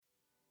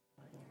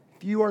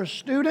If you are a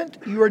student,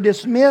 you are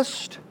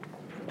dismissed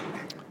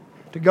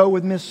to go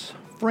with Miss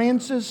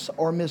Francis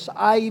or Miss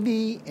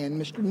Ivy and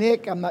Mr.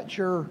 Nick. I'm not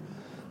sure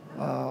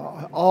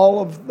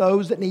all of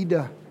those that need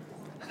to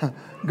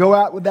go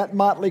out with that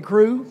motley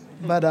crew,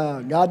 but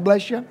God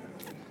bless you.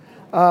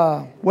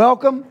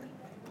 Welcome.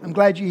 I'm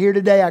glad you're here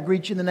today. I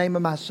greet you in the name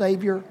of my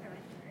Savior.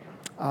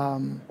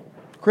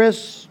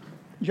 Chris,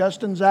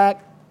 Justin,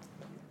 Zach,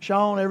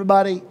 Sean,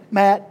 everybody,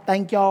 Matt,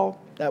 thank y'all.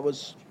 That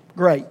was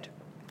great.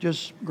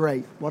 Just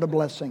great. What a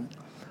blessing.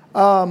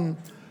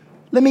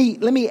 Let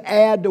me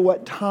add to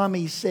what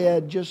Tommy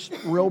said just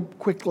real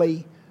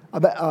quickly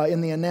about, in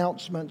the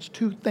announcements.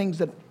 Two things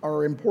that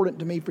are important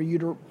to me for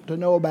you to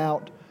know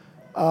about.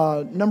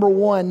 Number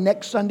one,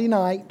 next Sunday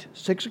night,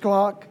 6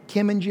 o'clock,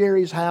 Kim and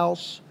Jerry's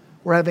house.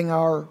 We're having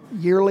our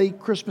yearly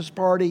Christmas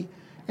party,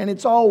 and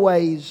it's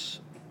always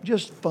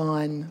just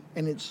fun,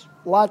 and it's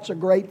lots of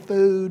great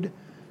food,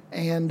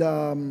 and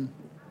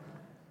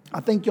I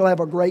think you'll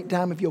have a great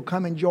time if you'll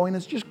come and join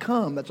us. Just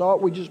come. That's all.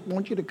 We just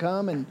want you to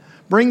come and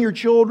bring your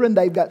children.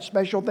 They've got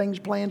special things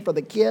planned for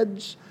the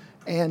kids,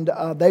 and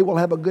they will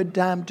have a good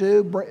time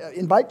too.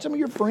 Invite some of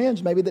your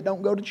friends maybe that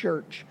don't go to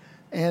church,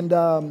 and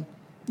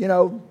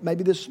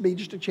maybe this will be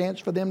just a chance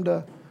for them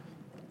to,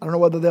 I don't know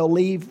whether they'll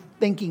leave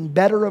thinking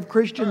better of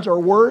Christians or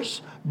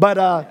worse,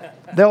 but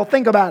they'll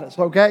think about us,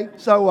 okay?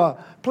 So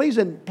please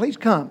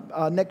come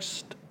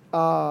next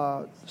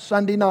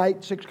Sunday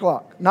night, 6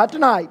 o'clock. Not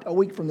tonight, a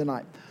week from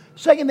tonight.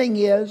 Second thing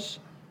is,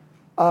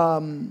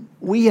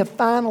 we have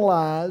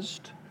finalized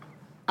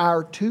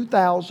our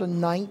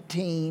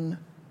 2019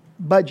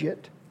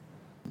 budget.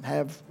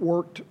 Have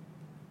worked,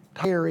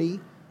 Terry,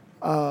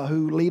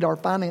 who lead our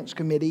finance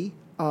committee,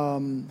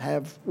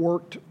 have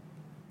worked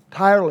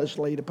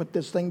tirelessly to put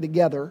this thing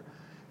together.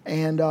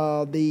 And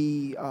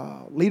the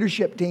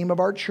leadership team of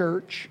our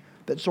church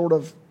that sort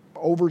of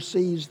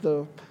oversees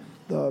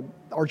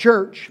our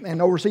church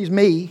and oversees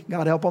me,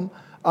 God help them,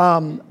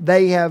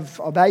 they have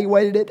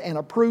evaluated it and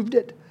approved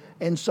it.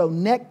 And so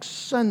next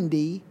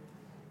Sunday,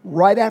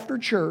 right after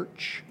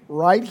church,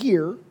 right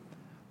here,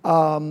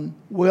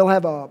 we'll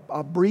have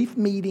a brief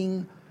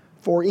meeting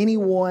for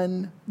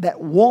anyone that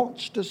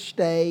wants to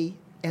stay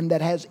and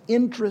that has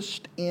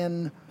interest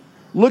in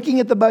looking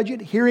at the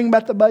budget, hearing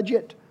about the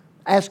budget,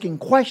 asking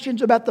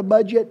questions about the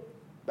budget.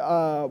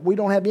 We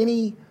don't have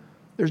any,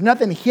 there's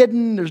nothing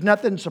hidden, there's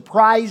nothing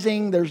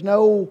surprising, there's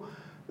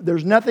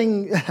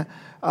nothing,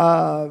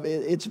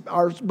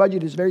 our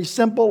budget is very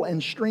simple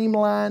and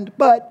streamlined,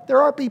 but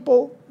there are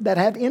people that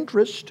have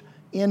interest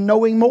in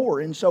knowing more.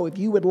 And so if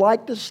you would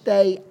like to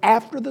stay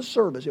after the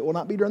service, it will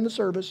not be during the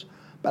service,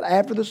 but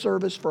after the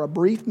service for a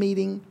brief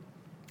meeting,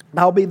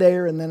 I'll be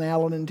there, and then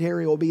Alan and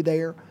Terry will be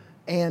there,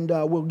 and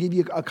we'll give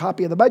you a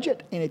copy of the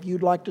budget. And if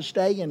you'd like to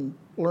stay and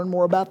learn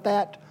more about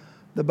that,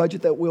 the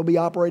budget that we'll be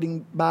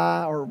operating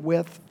by or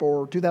with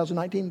for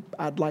 2019,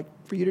 I'd like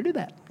for you to do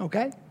that,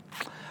 okay?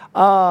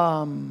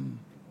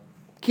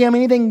 Kim,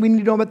 anything we need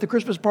to know about the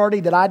Christmas party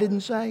that I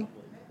didn't say?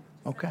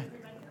 Okay.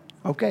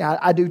 Okay,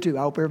 I do too.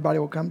 I hope everybody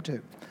will come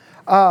too.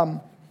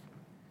 Let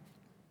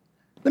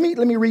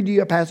me read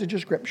you a passage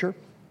of Scripture.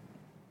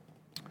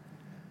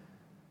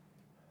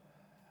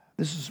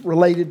 This is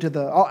related to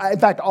in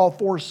fact, all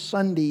 4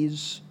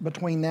 Sundays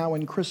between now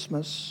and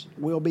Christmas,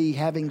 we'll be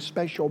having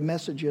special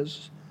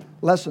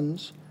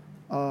lessons,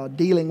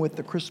 dealing with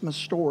the Christmas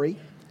story.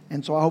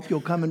 And so I hope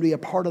you'll come and be a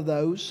part of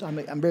those.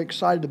 I'm very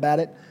excited about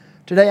it.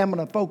 Today I'm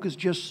going to focus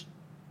just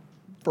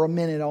for a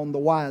minute on the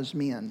wise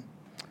men.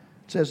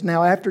 It says,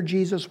 now after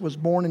Jesus was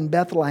born in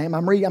Bethlehem,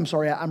 I'm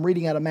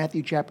reading out of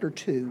Matthew chapter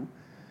 2.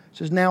 It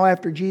says, now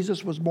after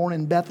Jesus was born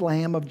in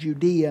Bethlehem of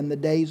Judea in the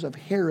days of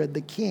Herod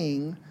the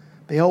king,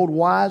 behold,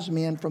 wise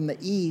men from the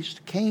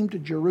east came to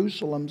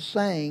Jerusalem,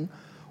 saying,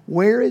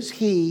 where is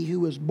he who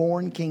was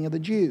born King of the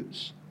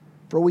Jews?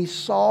 For we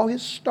saw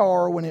his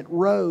star when it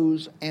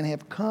rose and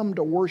have come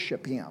to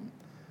worship him.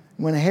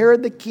 When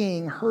Herod the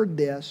king heard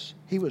this,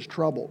 he was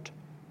troubled,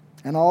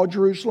 and all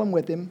Jerusalem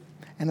with him,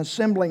 and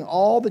assembling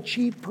all the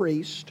chief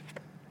priests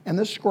and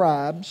the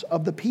scribes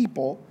of the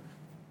people,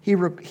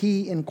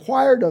 he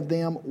inquired of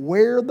them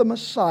where the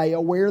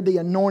Messiah, where the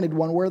Anointed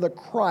One, where the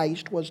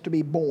Christ was to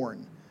be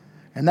born.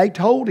 And they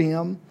told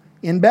him,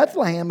 in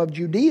Bethlehem of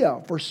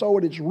Judea, for so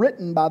it is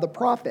written by the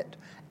prophet,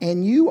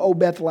 and you, O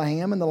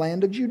Bethlehem, in the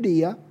land of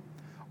Judea,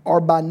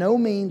 are by no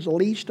means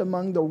least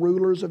among the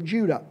rulers of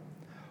Judah.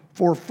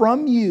 For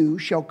from you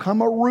shall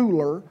come a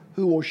ruler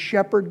who will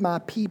shepherd my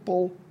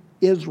people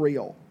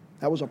Israel.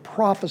 That was a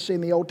prophecy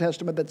in the Old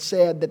Testament that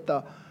said that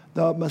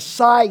the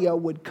Messiah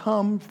would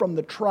come from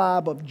the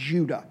tribe of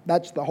Judah.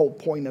 That's the whole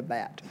point of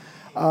that.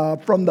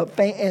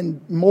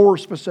 And more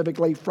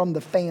specifically, from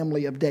the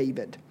family of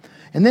David.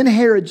 And then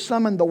Herod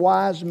summoned the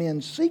wise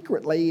men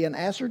secretly and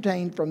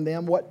ascertained from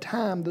them what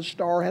time the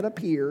star had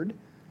appeared.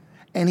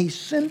 And he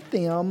sent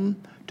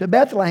them to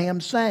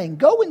Bethlehem, saying,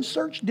 go and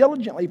search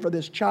diligently for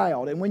this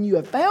child. And when you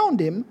have found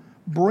him,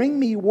 bring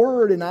me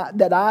word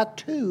that I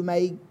too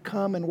may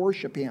come and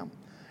worship him.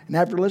 And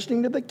after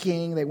listening to the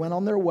king, they went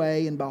on their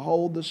way, and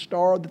behold, the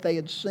star that they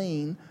had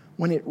seen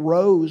when it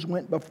rose,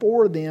 went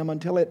before them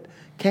until it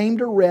came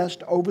to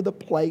rest over the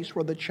place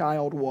where the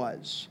child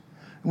was.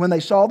 And when they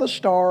saw the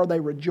star, they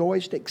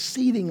rejoiced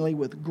exceedingly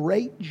with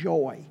great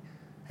joy.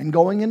 And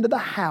going into the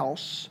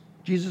house,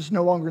 Jesus is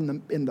no longer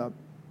in the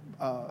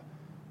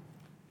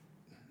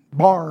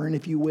barn,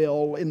 if you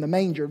will, in the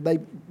manger.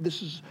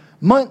 This is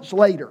months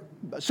later,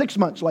 6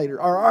 months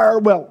later,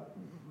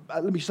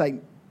 let me say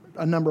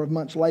a number of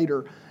months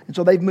later. And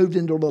so they've moved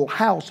into a little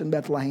house in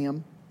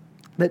Bethlehem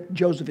that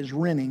Joseph is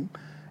renting.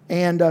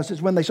 And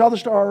says, when they saw the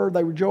star,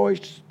 they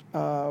rejoiced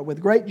with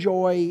great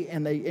joy.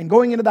 And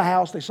going into the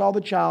house, they saw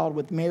the child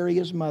with Mary,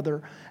 his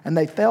mother, and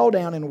they fell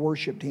down and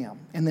worshipped him.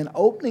 And then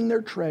opening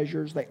their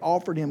treasures, they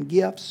offered him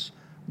gifts,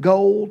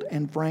 gold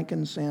and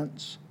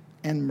frankincense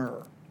and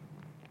myrrh.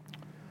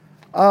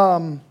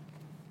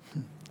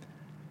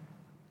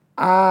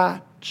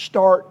 I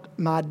start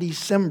my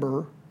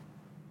December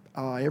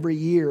every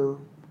year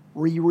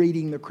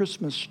rereading the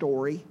Christmas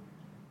story,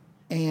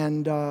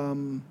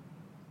 and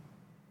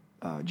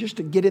just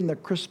to get in the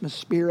Christmas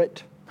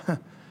spirit,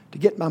 to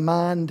get my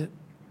mind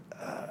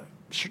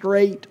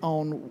straight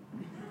on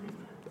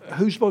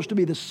who's supposed to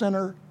be the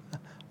center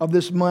of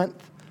this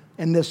month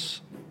and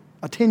this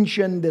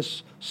attention,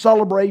 this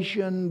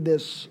celebration,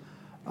 this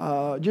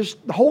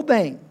just the whole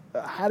thing.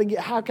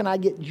 How can I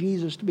get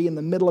Jesus to be in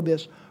the middle of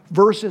this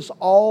versus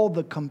all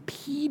the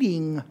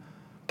competing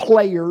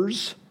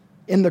players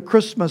in the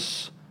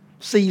Christmas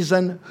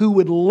season who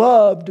would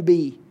love to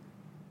be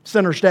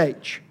center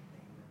stage?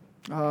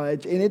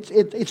 It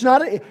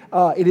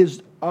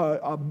is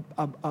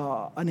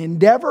an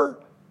endeavor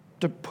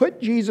to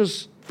put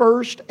Jesus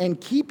first and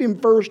keep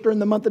Him first during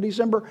the month of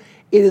December.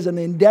 It is an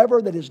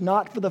endeavor that is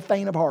not for the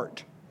faint of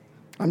heart.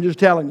 I'm just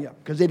telling you,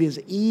 because it is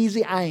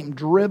easy. I am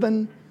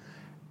driven.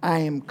 I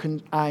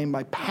am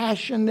a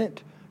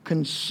passionate,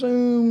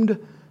 consumed,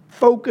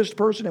 focused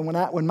person. And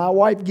when my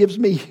wife gives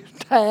me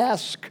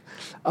task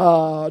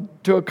to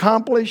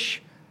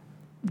accomplish,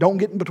 don't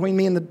get in between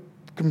me and the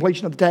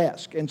completion of the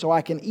task. And so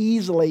I can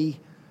easily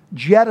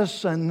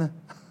jettison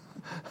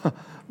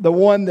the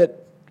one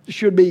that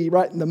should be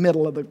right in the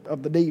middle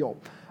of the deal.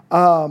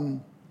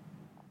 So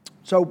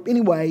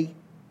anyway,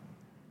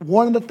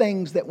 one of the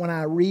things that when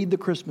I read the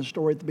Christmas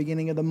story at the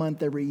beginning of the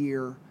month every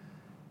year,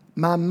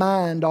 my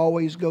mind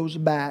always goes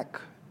back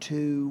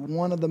to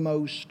one of the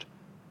most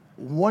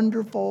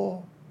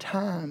wonderful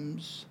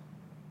times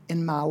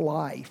in my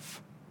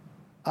life.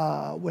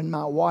 When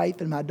my wife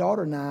and my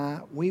daughter and I,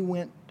 we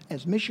went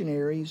as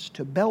missionaries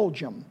to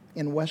Belgium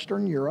in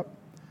Western Europe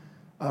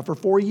for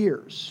 4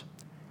 years.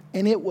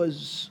 And it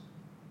was,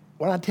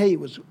 when I tell you, it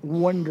was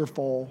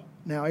wonderful.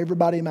 Now,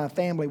 everybody in my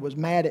family was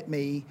mad at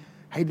me,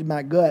 hated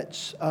my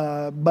guts,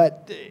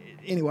 but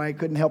anyway, I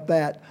couldn't help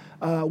that.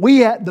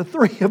 The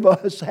three of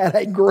us had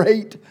a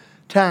great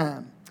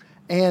time.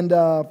 And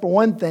for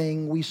one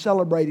thing, we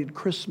celebrated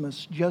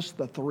Christmas, just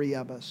the three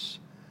of us.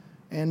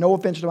 And no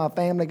offense to my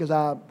family, because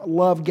I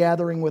love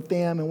gathering with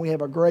them, and we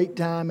have a great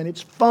time, and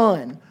it's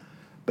fun.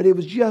 But it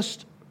was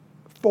just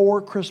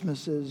 4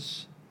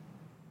 Christmases.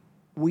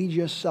 We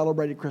just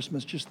celebrated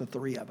Christmas, just the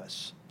three of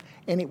us.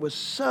 And it was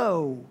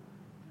so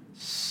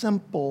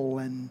simple,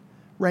 and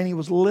Rainey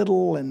was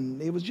little, and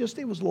it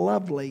was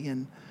lovely.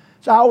 And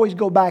so I always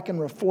go back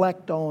and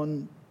reflect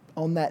on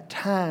that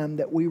time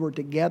that we were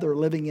together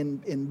living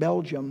in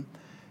Belgium.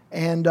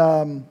 And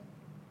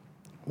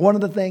one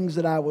of the things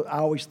that I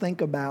always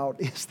think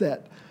about is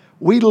that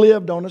we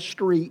lived on a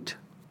street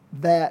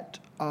that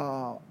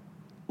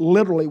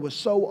literally was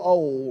so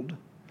old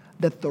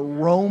that the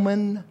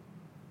Roman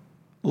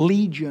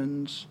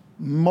legions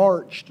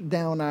marched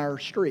down our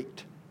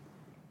street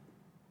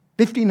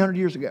 1,500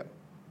 years ago.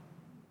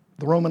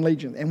 The Roman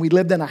legion. And we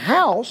lived in a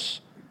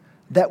house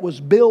that was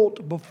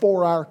built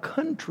before our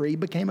country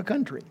became a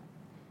country.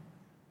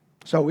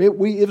 So it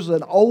was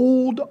an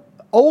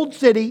old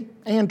city,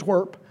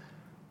 Antwerp,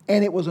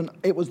 and it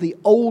was the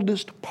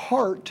oldest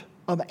part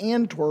of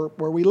Antwerp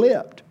where we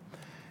lived.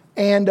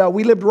 And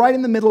we lived right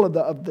in the middle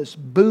of this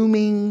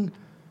booming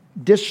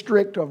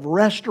district of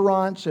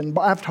restaurants, and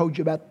I've told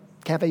you about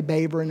Cafe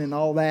Beveren and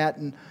all that.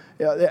 And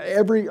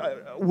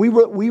we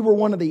were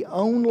one of the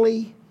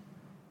only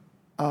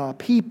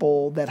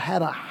people that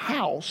had a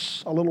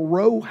house, a little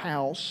row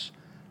house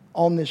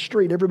on this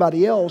street.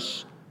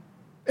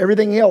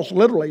 Everything else,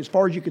 literally, as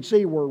far as you could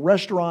see, were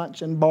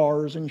restaurants and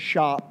bars and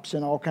shops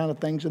and all kind of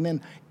things. And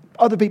then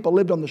other people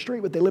lived on the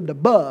street, but they lived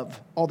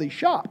above all these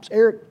shops.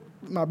 Eric,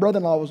 my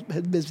brother-in-law,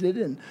 had visited,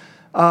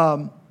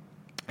 and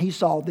he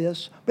saw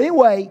this. But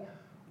anyway,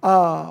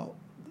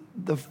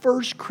 the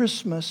first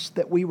Christmas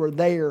that we were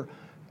there,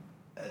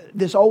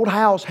 this old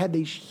house had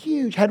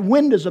had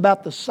windows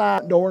about the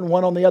side door and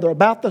one on the other,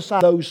 about the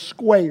side of those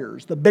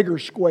squares, the bigger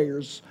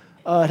squares.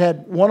 It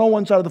had one on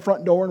one side of the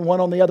front door and one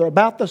on the other,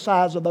 about the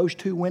size of those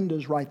 2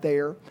 windows right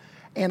there.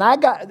 And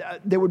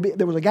there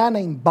was a guy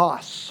named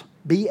Boss,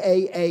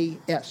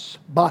 B-A-A-S,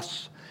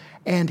 Boss,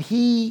 and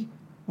he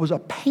was a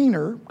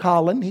painter.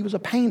 Colin, he was a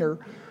painter,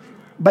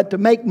 but to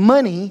make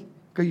money,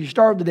 because you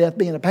starved to death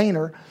being a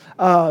painter,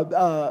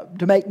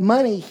 to make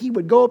money, he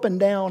would go up and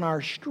down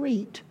our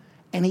street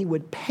and he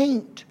would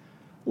paint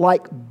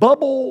like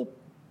bubble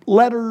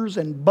letters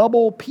and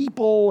bubble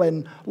people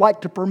and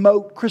like to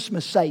promote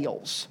Christmas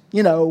sales.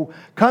 You know,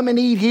 come and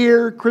eat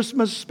here,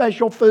 Christmas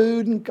special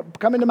food, and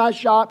come into my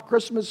shop,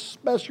 Christmas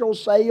special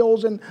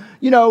sales. And,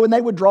 you know, and they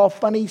would draw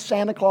funny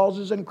Santa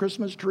Clauses and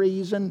Christmas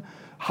trees and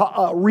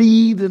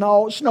wreaths and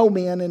all,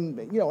 snowmen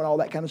and, you know, and all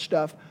that kind of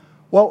stuff.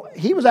 Well,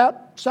 he was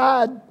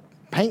outside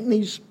painting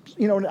these,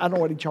 you know, I don't know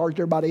what he charged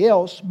everybody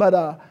else, but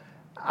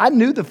I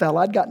knew the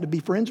fella. I'd gotten to be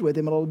friends with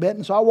him a little bit.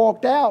 And so I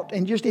walked out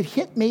and just it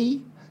hit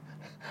me.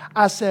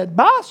 I said,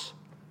 boss,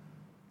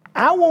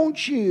 I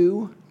want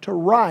you to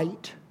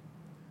write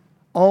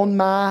on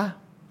my,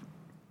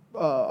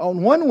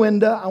 on one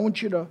window, I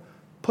want you to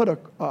put a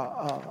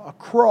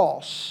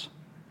cross.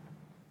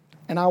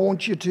 And I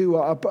want you to,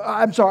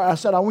 I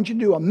said, I want you to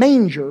do a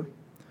manger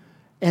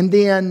and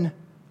then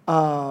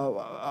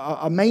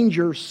a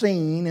manger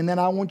scene. And then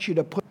I want you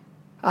to put,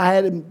 I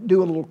had him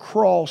do a little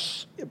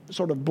cross,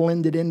 sort of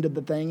blended into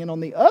the thing. And on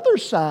the other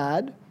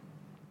side,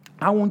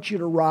 I want you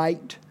to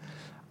write,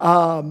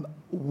 Wazamana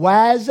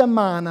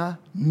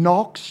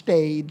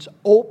Nockstades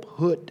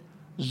Ophut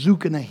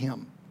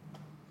Zukenahim.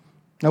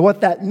 Now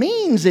what that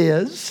means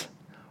is,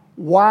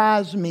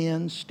 wise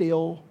men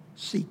still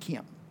seek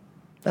him.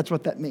 That's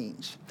what that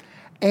means.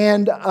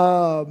 And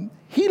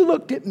he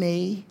looked at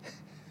me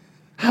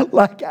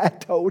like I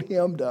told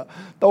him to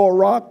throw a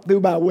rock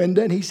through my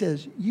window. And he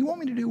says, you want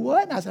me to do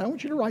what? And I said, I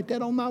want you to write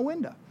that on my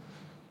window.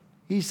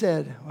 He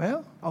said,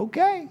 well,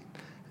 okay.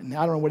 And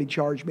I don't know what he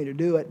charged me to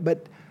do it,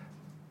 but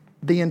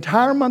the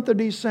entire month of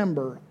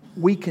December,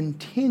 we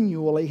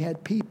continually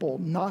had people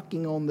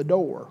knocking on the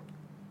door.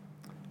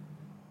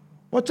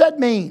 What's that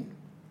mean?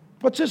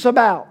 What's this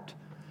about?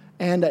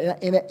 And I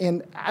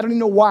don't even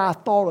know why I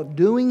thought of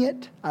doing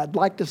it. I'd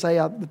like to say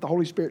that the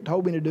Holy Spirit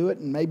told me to do it,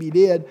 and maybe He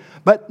did.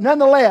 But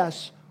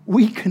nonetheless,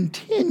 we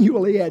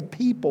continually had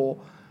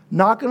people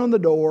knocking on the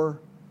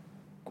door,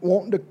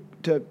 wanting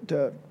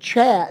to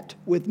chat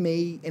with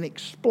me and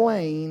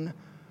explain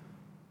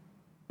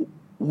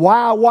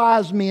why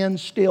wise men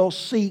still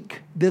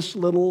seek this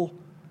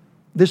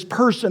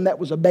person that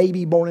was a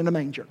baby born in a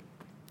manger.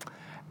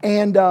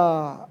 And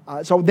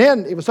so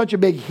then it was such a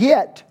big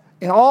hit,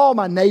 and all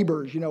my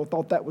neighbors, you know,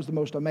 thought that was the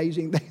most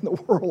amazing thing in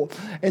the world.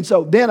 And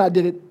so then I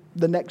did it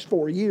the next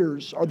 4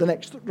 years, or the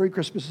next 3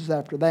 Christmases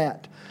after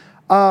that.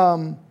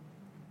 And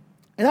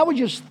I was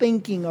just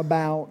thinking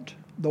about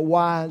the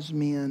wise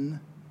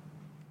men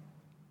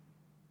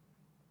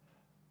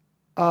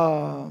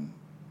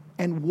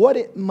and what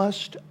it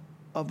must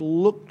have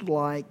looked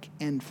like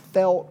and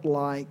felt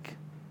like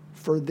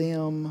for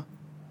them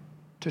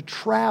to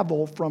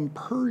travel from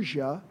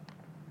Persia.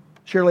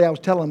 Surely I was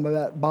telling them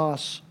about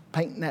boss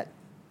painting that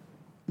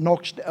the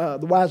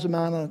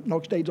Wazamana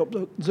Nockstades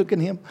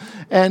Zukenahim.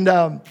 And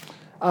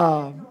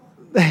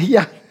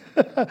yeah.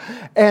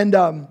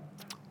 And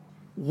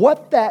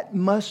what that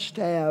must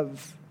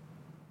have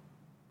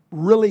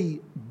really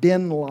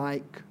been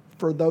like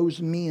for those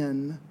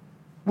men.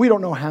 We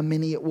don't know how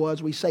many it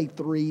was. We say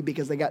 3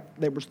 because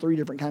there was 3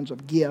 different kinds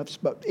of gifts,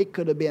 but it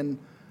could have been,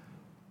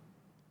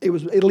 it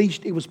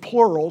was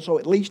plural, so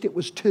at least it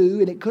was 2,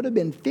 and it could have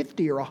been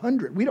 50 or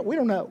 100. We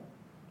don't know.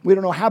 We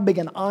don't know how big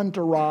an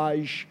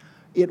entourage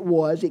it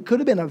was. It could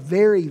have been a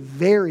very,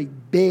 very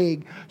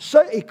big,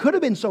 so it could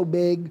have been so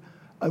big,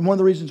 and one of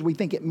the reasons we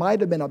think it might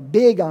have been a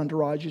big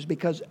entourage is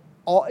because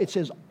it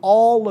says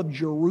all of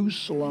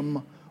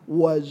Jerusalem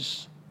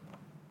was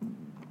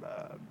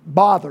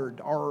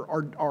bothered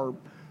or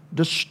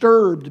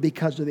disturbed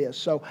because of this.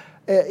 So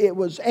it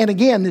was, and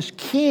again, this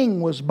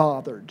king was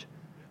bothered.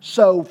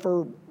 So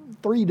for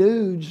 3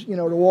 dudes, you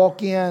know, to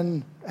walk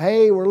in,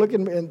 hey, we're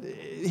looking, and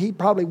he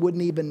probably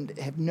wouldn't even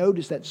have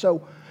noticed that.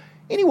 So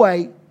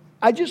anyway,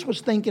 I just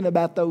was thinking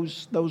about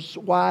those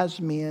wise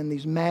men,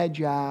 these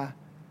magi,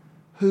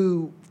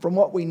 who, from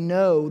what we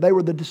know, they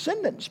were the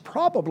descendants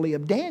probably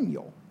of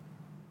Daniel.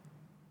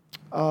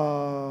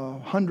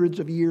 Hundreds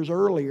of years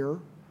earlier,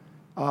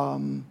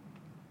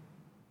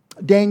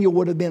 Daniel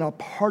would have been a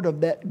part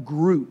of that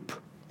group,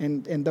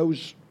 and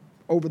those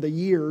over the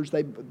years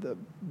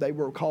they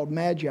were called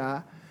magi,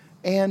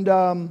 and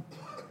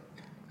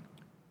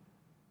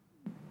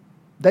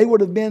they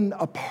would have been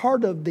a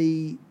part of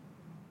the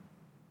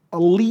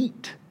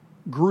elite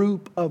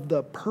group of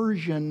the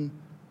Persian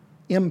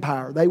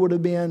Empire. They would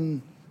have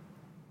been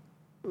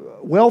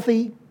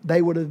wealthy.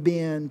 They would have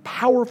been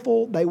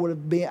powerful. They would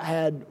have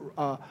had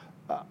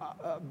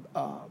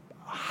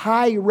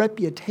high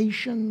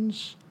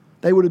reputations.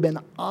 They would have been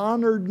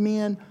honored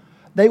men.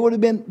 They would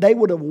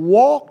have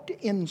walked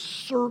in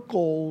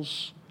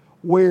circles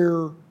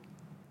where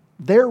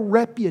their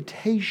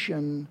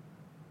reputation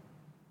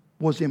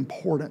was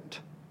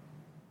important.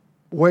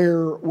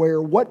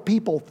 Where what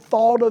people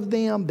thought of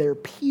them, their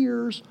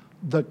peers,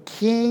 the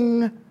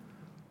king,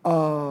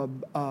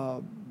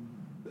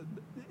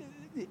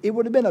 it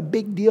would have been a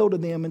big deal to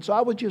them. And so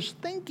I was just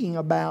thinking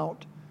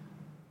about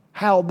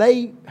how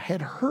they had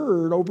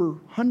heard over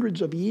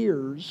hundreds of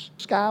years,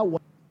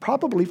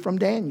 probably from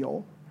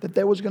Daniel, that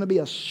there was going to be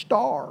a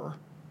star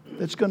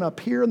that's going to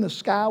appear in the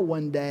sky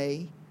one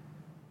day.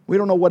 We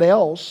don't know what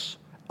else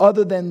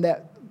other than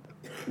that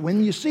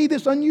when you see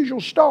this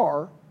unusual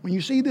star, when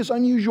you see this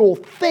unusual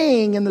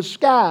thing in the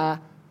sky,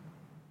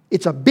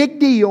 it's a big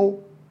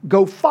deal.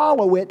 Go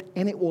follow it,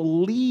 and it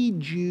will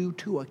lead you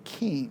to a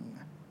king.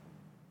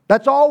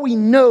 That's all we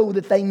know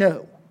that they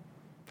know.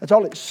 That's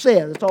all it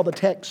says. That's all the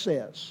text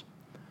says.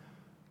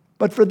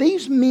 But for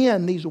these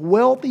men, these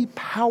wealthy,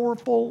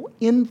 powerful,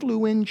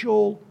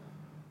 influential,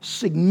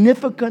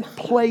 significant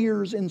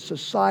players in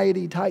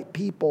society type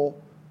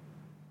people,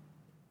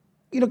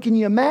 can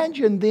you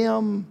imagine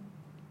them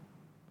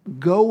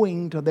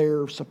going to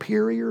their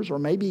superiors or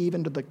maybe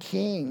even to the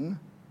king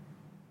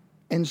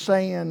and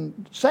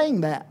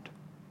saying that?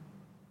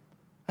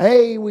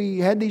 Hey, we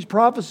had these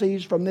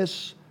prophecies from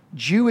this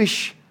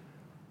Jewish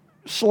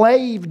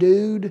slave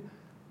dude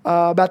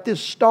about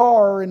this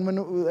star, and when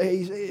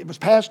it was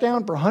passed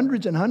down for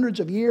hundreds and hundreds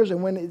of years,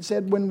 and when it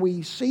said when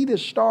we see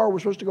this star, we're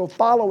supposed to go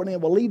follow it, and it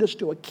will lead us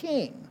to a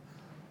king.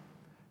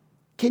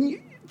 Can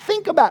you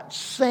think about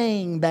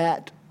saying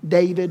that,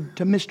 David,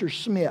 to Mr.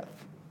 Smith?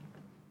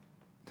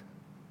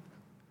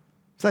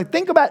 So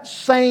think about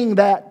saying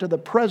that to the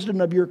president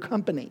of your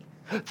company.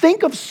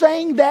 Think of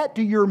saying that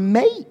to your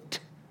mate.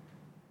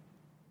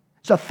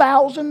 It's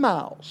 1,000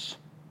 miles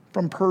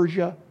from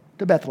Persia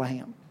to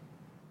Bethlehem.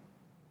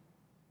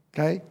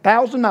 Okay,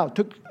 1,000 miles.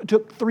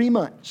 Took 3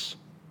 months.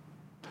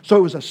 So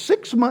it was a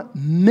 6-month,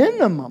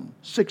 minimum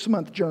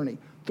 6-month journey.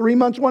 3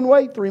 months one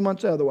way, 3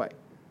 months the other way.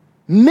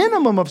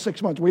 Minimum of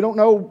 6 months. We don't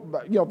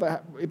know,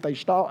 if they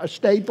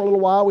stayed for a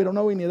little while. We don't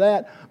know any of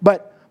that.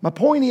 But my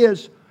point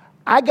is,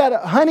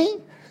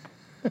 honey,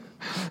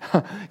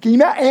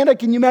 Anna,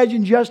 can you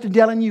imagine Justin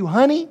telling you,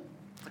 honey,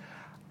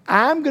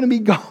 I'm going to be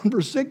gone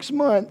for 6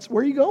 months.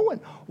 Where are you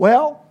going?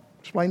 Well,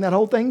 explain that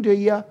whole thing to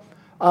you.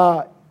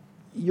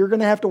 You're going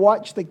to have to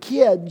watch the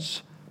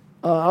kids.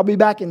 I'll be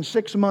back in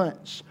 6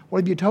 months. What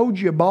have you told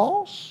your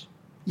boss?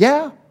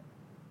 Yeah.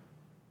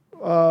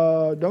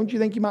 Don't you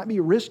think you might be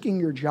risking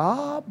your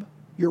job,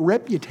 your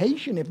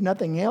reputation, if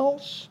nothing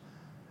else?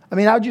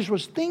 I just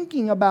was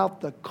thinking about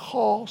the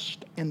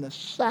cost and the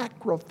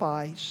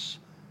sacrifice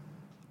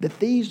that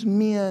these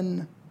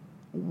men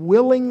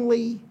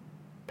willingly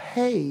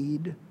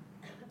paid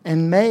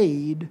and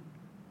made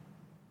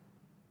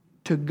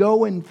to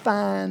go and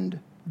find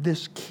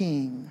this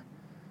king.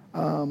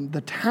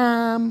 The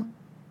time,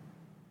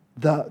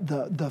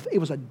 it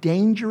was a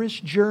dangerous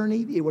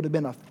journey. It would have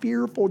been a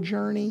fearful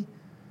journey.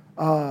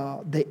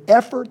 The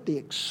effort, the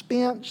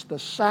expense, the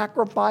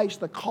sacrifice,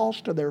 the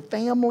cost to their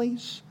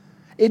families.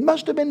 It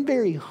must have been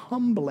very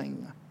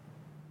humbling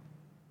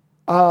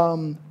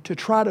to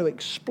try to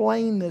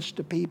explain this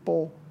to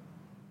people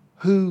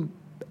who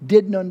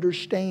didn't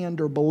understand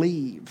or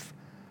believe.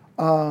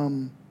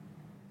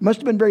 Must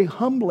have been very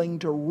humbling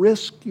to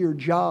risk your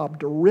job,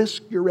 to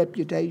risk your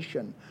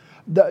reputation,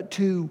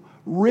 to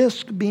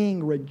risk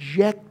being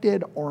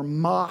rejected or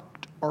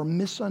mocked or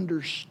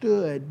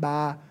misunderstood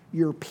by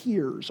your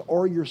peers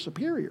or your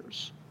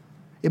superiors.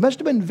 It must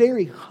have been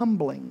very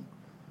humbling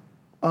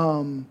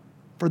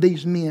for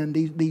these men,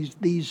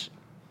 these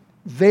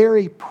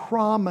very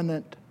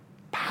prominent,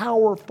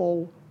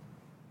 powerful,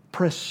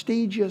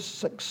 prestigious,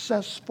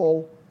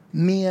 successful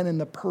men in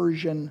the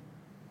Persian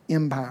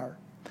Empire.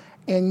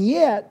 And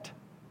yet,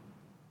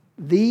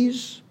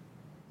 these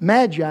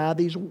magi,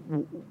 these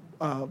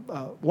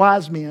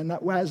wise men,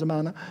 not wise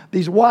amana,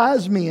 these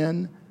wise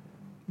men,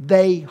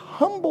 they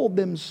humbled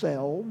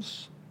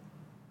themselves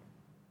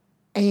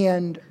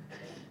and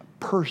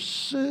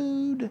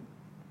pursued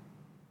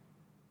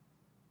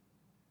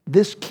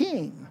this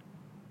king.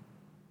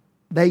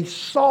 They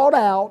sought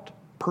out,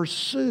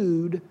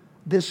 pursued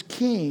this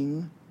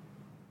king,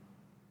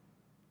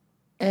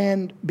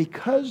 and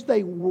because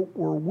they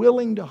were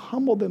willing to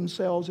humble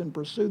themselves and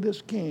pursue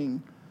this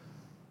king,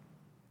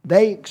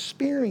 they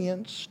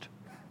experienced,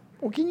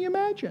 well, can you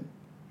imagine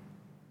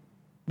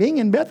being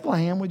in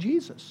Bethlehem with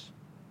Jesus?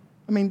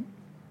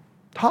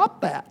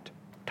 Top that.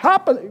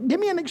 Give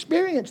me an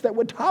experience that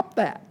would top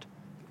that.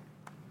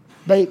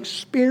 They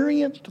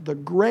experienced the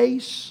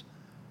grace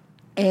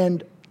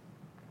and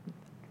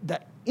the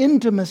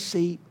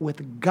intimacy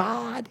with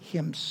God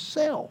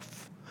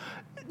Himself.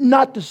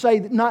 Not to say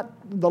that, not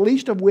the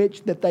least of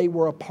which, that they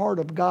were a part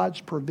of God's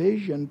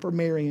provision for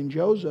Mary and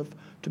Joseph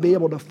to be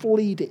able to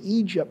flee to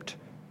Egypt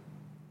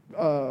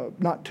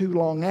not too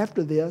long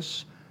after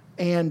this.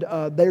 And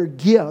their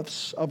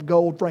gifts of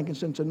gold,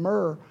 frankincense, and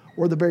myrrh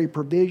were the very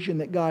provision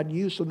that God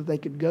used so that they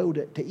could go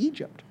to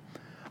Egypt.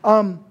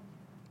 I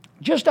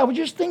was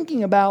just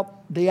thinking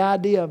about the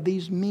idea of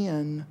these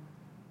men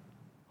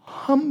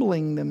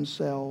humbling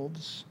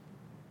themselves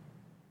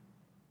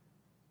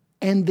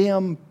and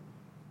them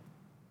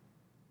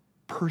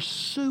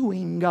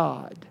pursuing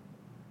God,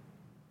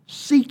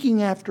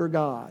 seeking after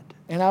God.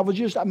 And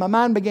my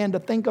mind began to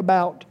think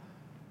about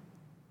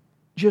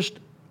just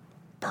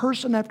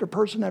person after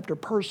person after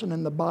person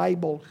in the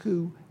Bible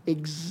who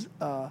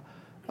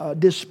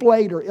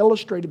displayed or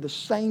illustrated the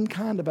same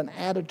kind of an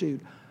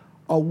attitude.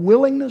 A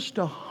willingness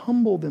to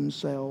humble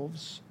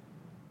themselves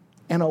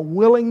and a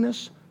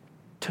willingness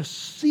to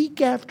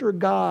seek after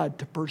God,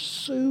 to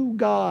pursue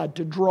God,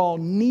 to draw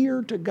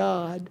near to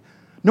God,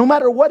 no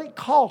matter what it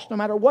cost, no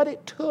matter what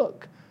it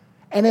took.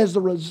 And as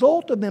the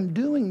result of them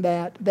doing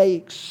that, they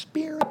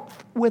experience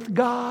with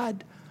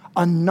God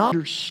an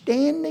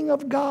understanding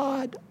of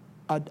God,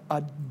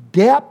 a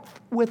depth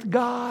with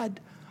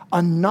God,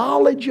 a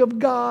knowledge of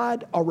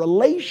God, a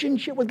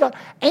relationship with God,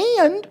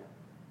 and,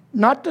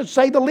 not to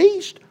say the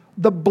least,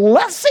 the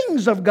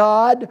blessings of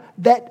God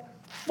that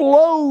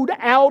flowed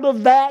out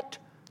of that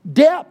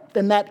depth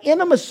and that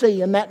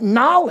intimacy and that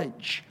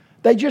knowledge.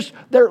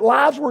 Their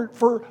lives were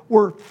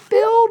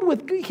filled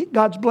with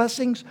God's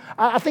blessings.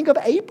 I think of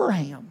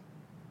Abraham.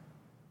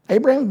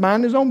 Abraham's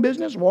minding his own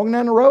business, walking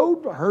down the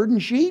road, herding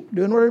sheep,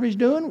 doing whatever he's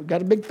doing.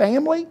 Got a big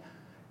family.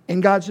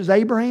 And God says,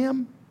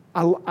 Abraham,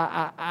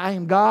 I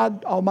am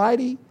God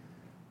Almighty.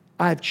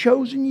 I have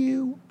chosen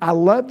you. I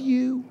love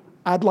you.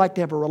 I'd like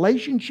to have a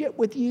relationship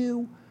with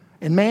you.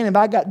 And man, have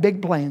I got big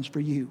plans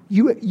for you.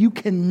 You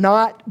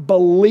cannot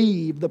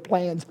believe the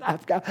plans that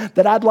I've got,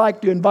 that I'd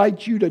like to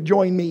invite you to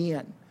join me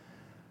in.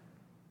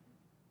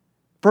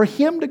 For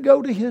him to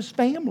go to his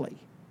family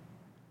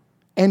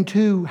and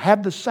to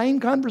have the same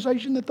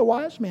conversation that the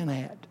wise man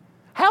had.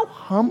 How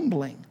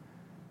humbling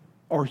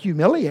or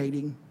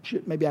humiliating,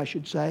 maybe I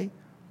should say.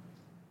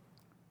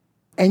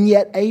 And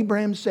yet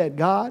Abraham said,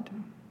 God,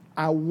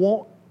 I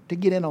want to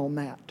get in on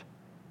that.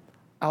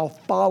 I'll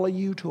follow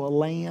you to a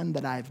land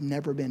that I've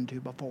never been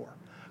to before.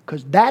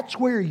 Because that's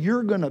where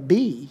you're going to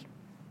be,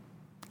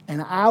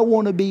 and I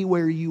want to be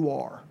where you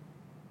are.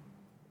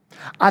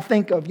 I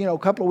think of, a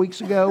couple of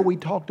weeks ago, we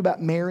talked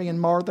about Mary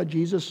and Martha.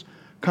 Jesus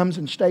comes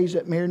and stays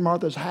at Mary and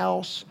Martha's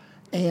house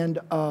and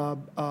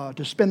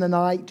to spend the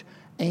night.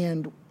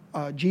 And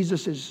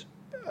Jesus is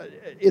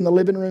in the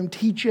living room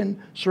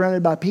teaching,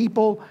 surrounded by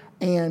people.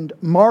 And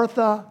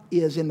Martha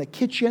is in the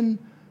kitchen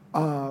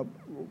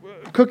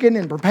cooking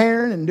and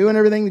preparing and doing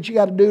everything that you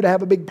got to do to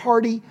have a big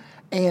party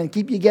and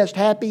keep your guests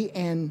happy.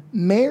 And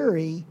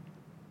Mary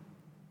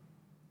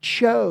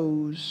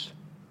chose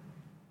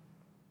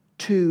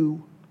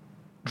to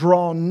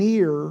draw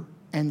near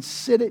and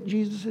sit at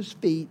Jesus'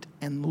 feet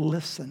and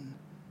listen,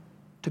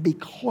 to be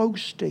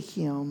close to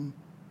him,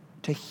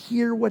 to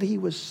hear what he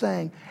was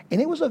saying. And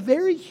it was a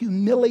very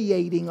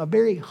humiliating, a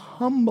very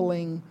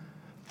humbling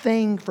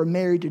thing for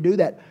Mary to do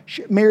that.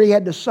 Mary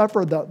had to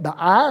suffer the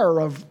ire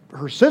of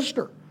her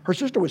sister. Her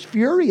sister was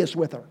furious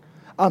with her.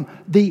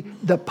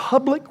 The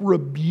public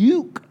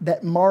rebuke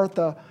that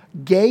Martha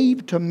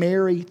gave to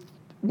Mary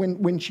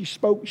when she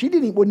spoke,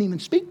 wouldn't even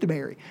speak to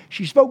Mary.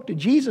 She spoke to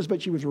Jesus,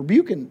 but she was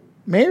rebuking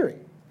Mary.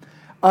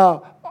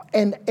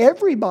 And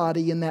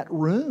everybody in that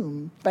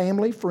room,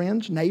 family,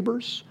 friends,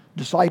 neighbors,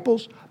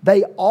 disciples,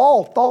 they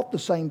all thought the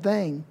same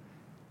thing.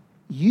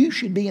 You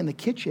should be in the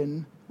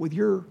kitchen with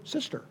your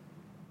sister.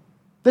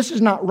 This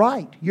is not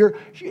right.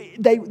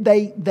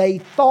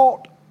 They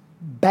thought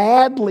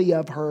badly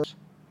of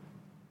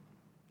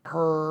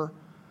her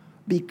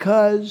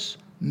because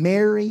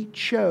Mary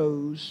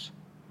chose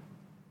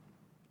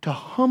to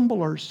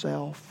humble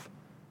herself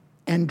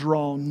and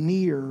draw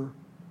near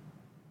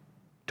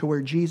to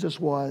where Jesus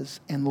was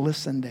and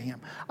listen to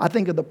him. I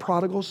think of the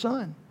prodigal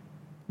son.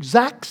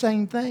 Exact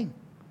same thing.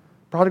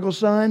 Prodigal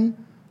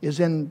son is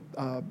in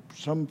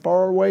some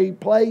faraway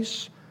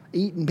place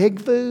eating pig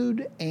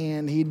food,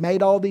 and he'd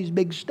made all these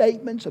big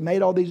statements and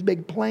made all these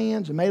big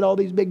plans and made all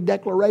these big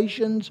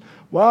declarations.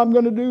 Well, I'm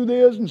going to do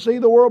this and see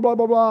the world, blah,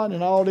 blah, blah. And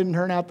it all didn't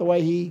turn out the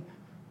way he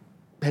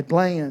had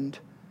planned.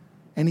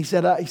 And he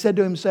said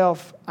to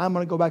himself, I'm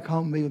going to go back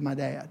home and be with my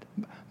dad.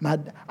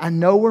 I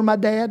know where my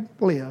dad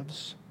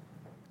lives,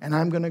 and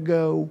I'm going to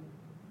go,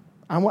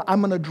 I'm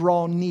going to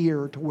draw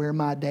near to where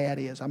my dad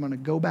is. I'm going to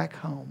go back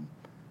home,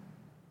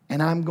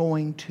 and I'm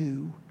going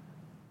to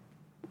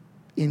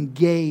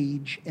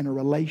engage in a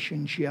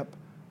relationship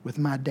with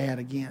my dad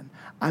again.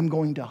 I'm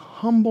going to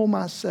humble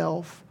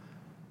myself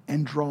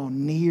and draw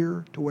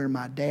near to where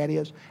my dad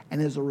is. And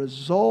as a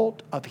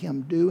result of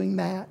him doing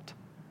that,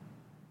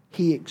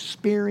 he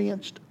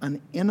experienced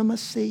an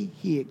intimacy.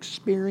 He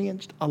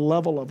experienced a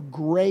level of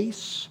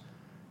grace.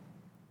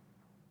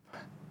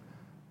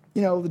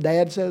 The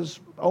dad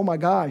says, oh my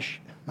gosh,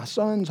 my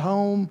son's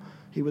home.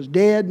 He was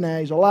dead, now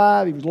he's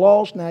alive. He was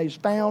lost, now he's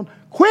found.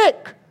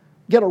 Quick!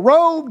 Get a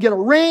robe, get a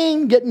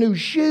ring, get new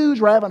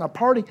shoes. We're having a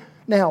party.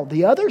 Now,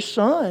 the other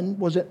son,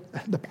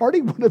 the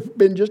party would have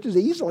been just as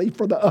easily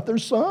for the other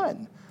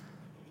son.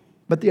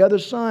 But the other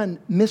son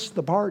missed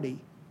the party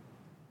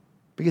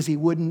because he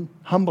wouldn't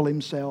humble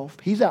himself.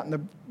 He's out in the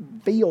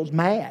fields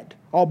mad,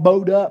 all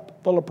bowed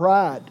up, full of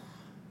pride.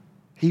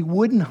 He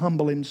wouldn't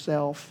humble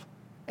himself,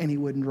 and he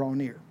wouldn't draw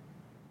near.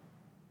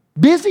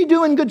 Busy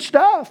doing good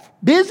stuff.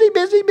 Busy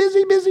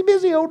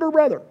older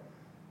brother.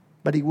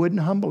 But he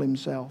wouldn't humble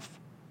himself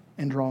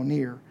and draw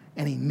near,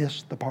 and he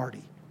missed the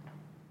party.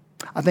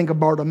 I think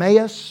of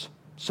Bartimaeus,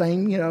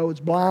 same, it's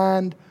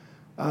blind,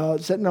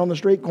 sitting on the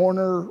street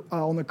corner,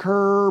 on the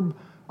curb,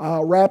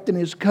 wrapped in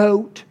his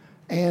coat,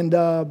 and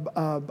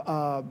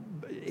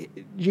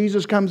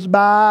Jesus comes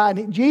by,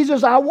 and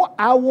Jesus, I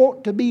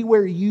want to be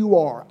where you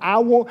are.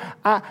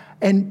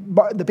 And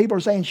the people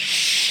are saying,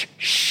 shh,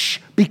 shh,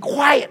 be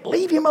quiet,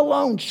 leave him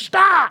alone,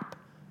 stop.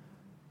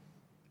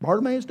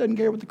 Bartimaeus doesn't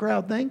care what the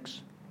crowd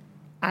thinks.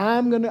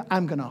 I'm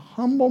gonna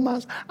humble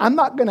myself. I'm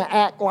not gonna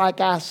act like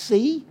I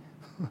see.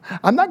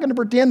 I'm not gonna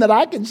pretend that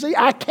I can see.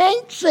 I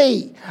can't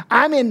see.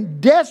 I'm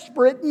in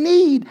desperate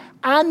need.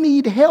 I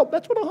need help.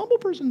 That's what a humble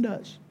person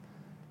does.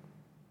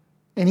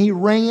 And he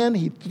ran.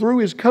 He threw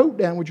his coat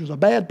down, which was a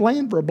bad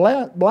plan for a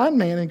blind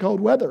man in cold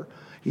weather.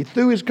 He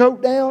threw his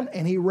coat down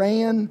and he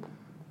ran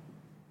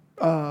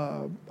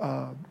to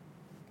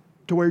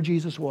where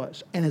Jesus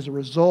was. And as a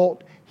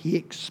result, he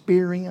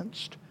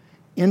experienced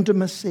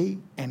intimacy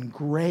and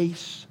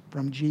grace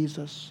from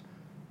Jesus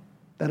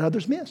that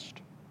others missed.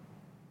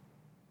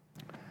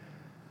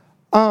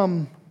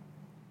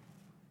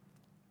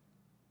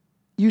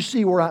 You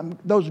see where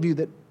those of you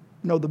that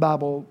know the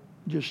Bible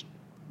just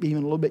even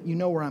a little bit, you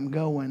know where I'm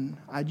going.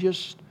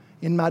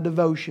 In my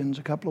devotions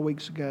a couple of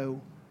weeks ago,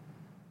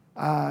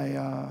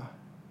 I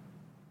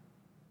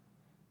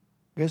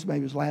guess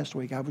maybe it was last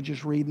week, I was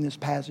just reading this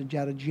passage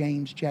out of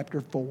James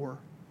chapter 4,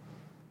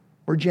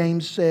 where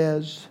James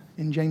says,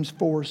 in James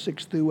 4,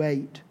 6 through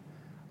 8,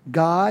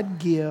 God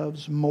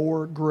gives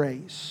more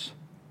grace.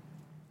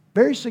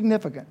 Very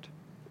significant.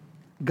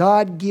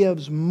 God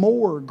gives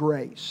more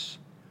grace.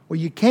 Well,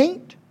 you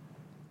can't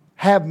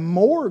have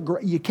more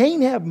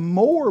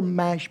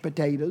mashed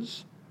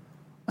potatoes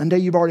until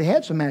you've already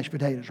had some mashed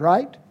potatoes,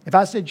 right? If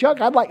I said,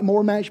 Chuck, I'd like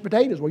more mashed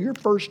potatoes, well, your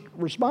first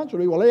response would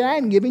be, well, I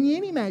haven't given you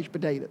any mashed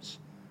potatoes,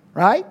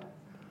 right?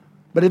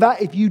 But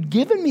if you'd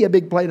given me a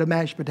big plate of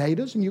mashed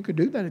potatoes, and you could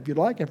do that if you'd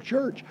like after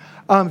church,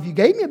 if you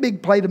gave me a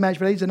big plate of mashed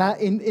potatoes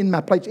and in my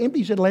plate's empty,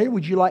 you said, Larry,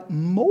 would you like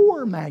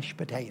more mashed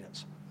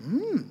potatoes?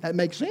 That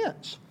makes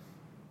sense.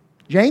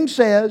 James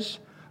says,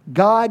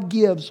 God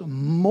gives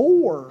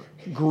more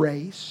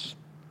grace.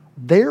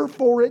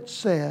 Therefore it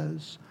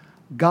says,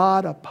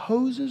 God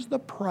opposes the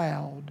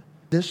proud,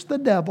 resist the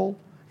devil,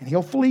 and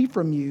he'll flee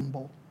from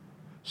you.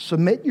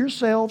 Submit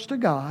yourselves to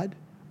God,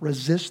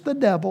 resist the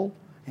devil,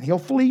 and he'll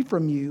flee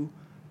from you.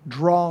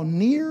 Draw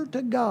near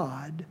to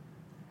God,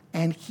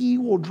 and he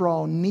will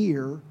draw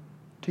near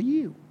to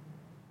you.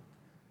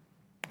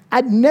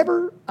 It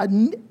never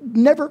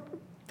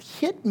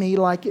hit me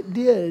like it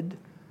did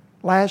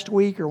last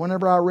week or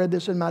whenever I read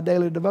this in my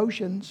daily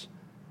devotions,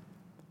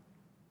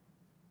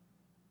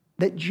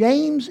 that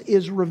James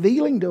is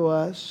revealing to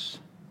us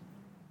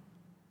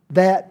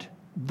that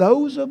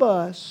those of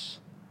us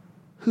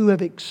who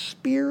have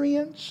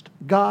experienced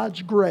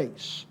God's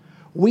grace,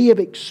 we have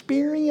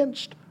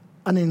experienced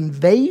an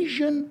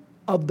invasion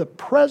of the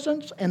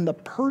presence and the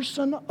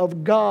person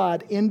of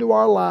God into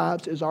our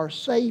lives as our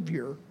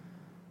Savior.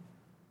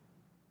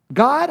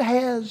 God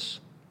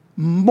has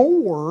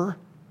more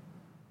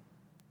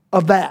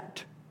of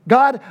that.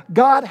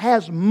 God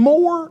has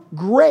more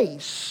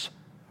grace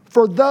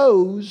for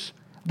those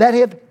that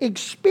have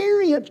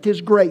experienced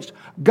His grace.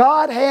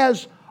 God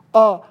has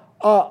a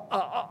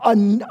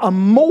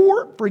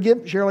more,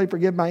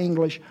 forgive my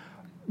English,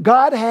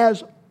 God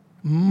has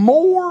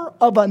more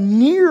of a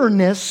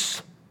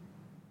nearness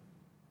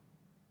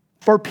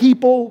for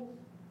people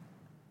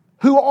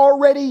who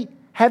already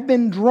have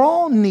been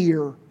drawn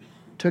near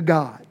to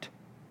God.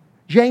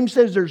 James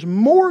says there's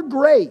more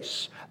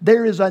grace.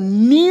 There is a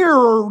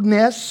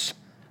nearness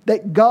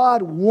that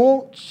God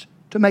wants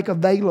to make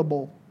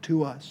available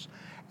to us.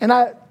 And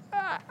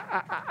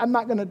I'm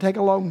not going to take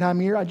a long time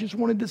here. I just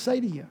wanted to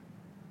say to you,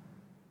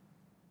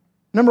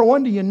 number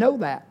one, do you know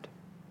that?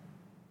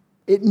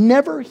 It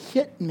never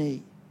hit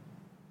me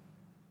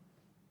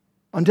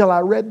until I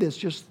read this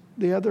just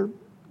the other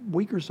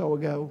week or so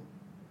ago,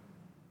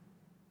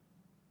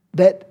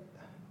 that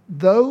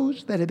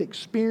those that have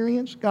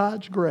experienced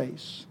God's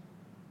grace,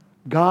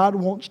 God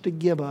wants to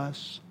give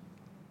us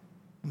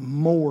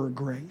more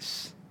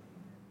grace.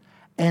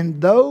 And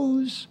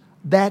those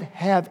that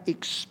have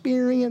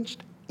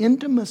experienced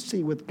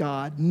intimacy with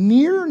God,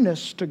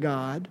 nearness to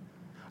God,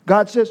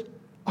 God says,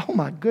 oh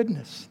my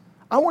goodness,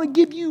 I want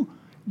to give you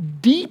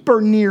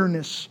deeper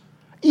nearness.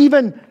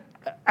 Even,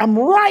 I'm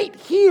right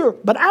here,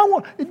 but I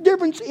want the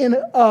difference in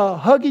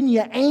hugging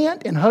your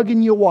aunt and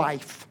hugging your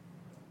wife.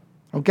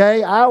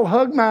 Okay, I'll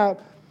hug my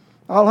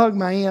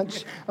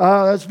aunts.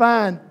 That's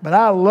fine, but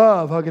I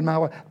love hugging my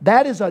wife.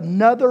 That is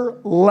another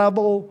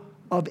level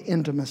of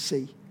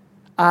intimacy.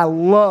 I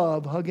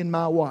love hugging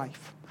my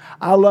wife.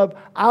 I'll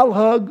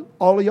hug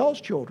all of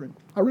y'all's children.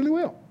 I really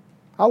will.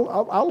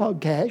 I'll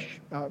hug Cash,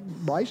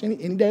 Bryce, any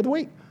day of the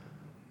week.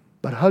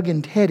 But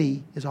hugging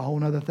Teddy is a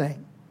whole other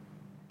thing.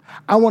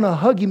 I want to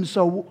hug him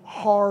so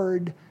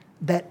hard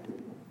that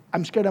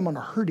I'm scared I'm going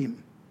to hurt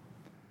him.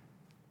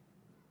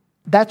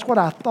 That's what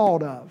I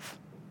thought of.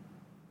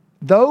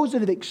 Those that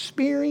have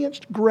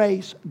experienced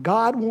grace,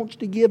 God wants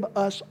to give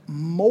us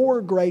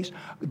more grace.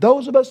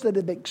 Those of us that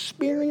have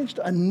experienced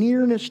a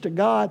nearness to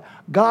God,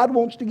 God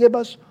wants to give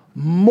us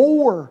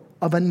more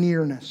of a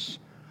nearness.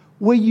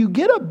 Will you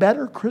get a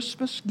better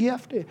Christmas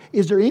gift?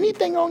 Is there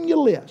anything on your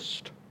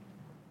list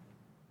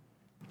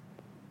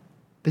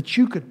that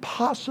you could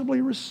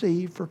possibly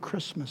receive for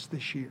Christmas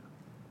this year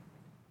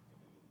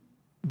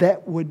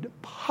that would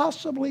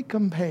possibly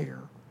compare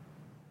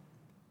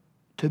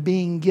to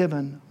being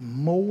given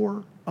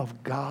more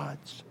of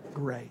God's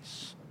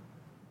grace?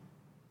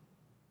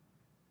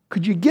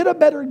 Could you get a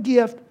better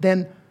gift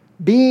than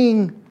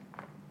being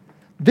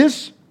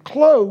this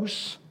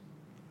close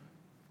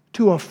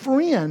to a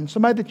friend,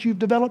 somebody that you've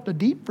developed a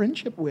deep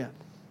friendship with,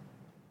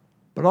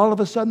 but all of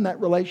a sudden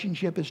that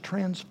relationship is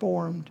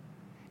transformed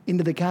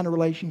into the kind of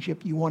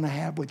relationship you want to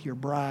have with your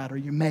bride or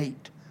your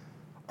mate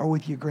or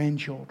with your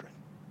grandchildren?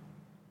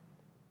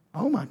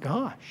 Oh my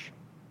gosh.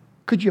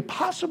 Could you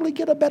possibly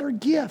get a better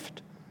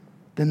gift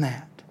than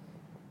that?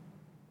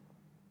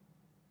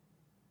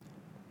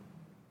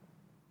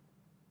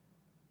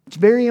 It's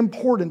very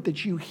important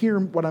that you hear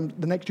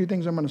the next two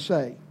things I'm going to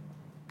say,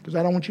 because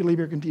I don't want you to leave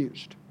here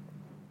confused.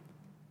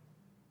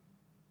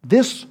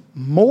 This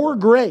more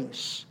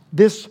grace,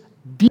 this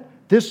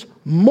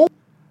more,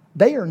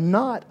 they are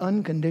not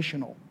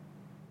unconditional.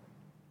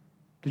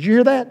 Did you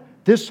hear that?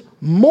 This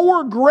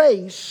more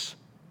grace,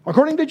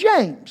 according to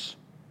James.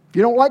 If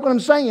you don't like what I'm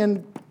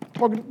saying,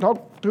 talk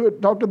to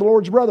the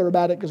Lord's brother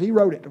about it, because he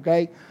wrote it,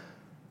 okay?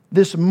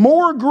 This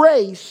more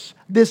grace,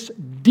 this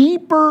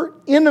deeper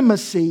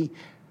intimacy,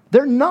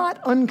 they're not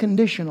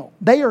unconditional.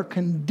 They are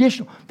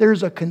conditional.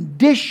 There's a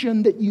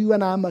condition that you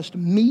and I must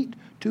meet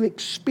to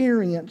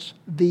experience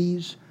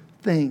these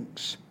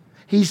things.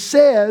 He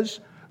says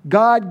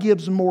God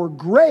gives more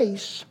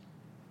grace.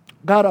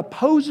 God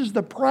opposes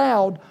the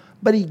proud,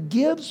 but He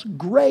gives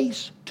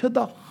grace to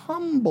the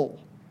humble.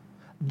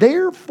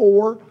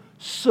 Therefore,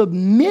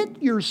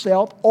 submit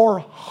yourself,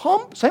 or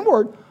same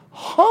word,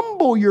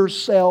 humble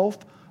yourself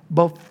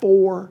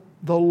before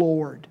the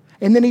Lord.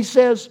 And then He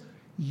says,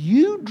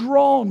 you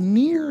draw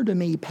near to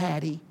me,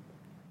 Patty,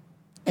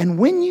 and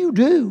when you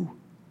do,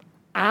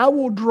 I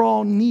will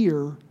draw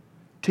near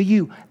to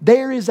you.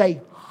 There is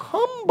a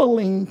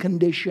humbling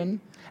condition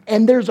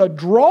and there's a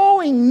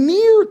drawing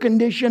near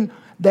condition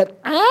that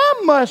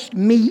I must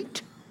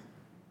meet,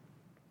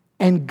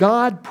 and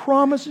God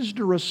promises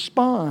to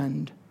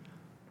respond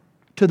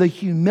to the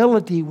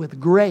humility with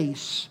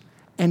grace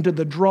and to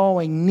the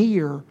drawing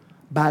near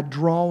by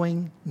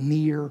drawing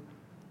near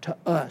to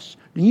us.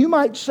 And you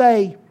might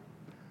say,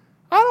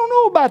 I don't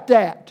know about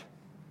that.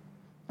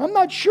 I'm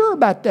not sure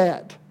about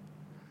that.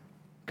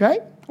 Okay?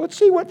 Let's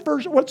see what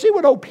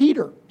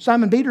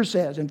Simon Peter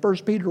says in 1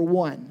 Peter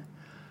 1.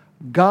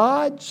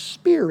 God's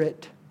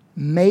Spirit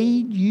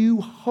made you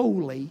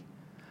holy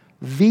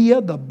via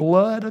the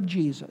blood of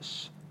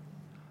Jesus.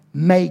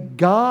 May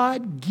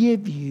God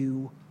give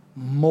you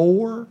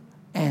more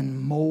and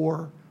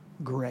more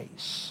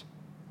grace.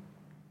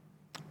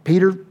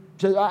 Peter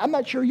says, I'm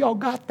not sure y'all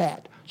got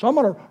that. So I'm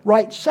going to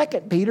write 2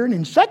 Peter. And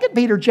in 2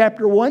 Peter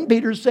chapter 1,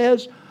 Peter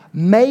says,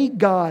 may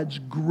God's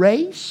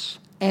grace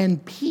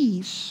and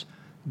peace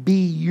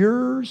be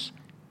yours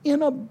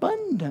in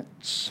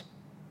abundance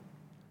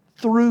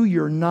through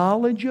your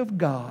knowledge of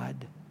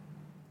God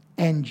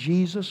and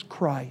Jesus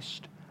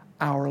Christ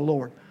our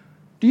Lord.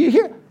 Do you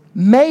hear?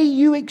 May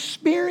you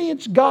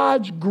experience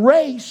God's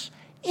grace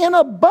in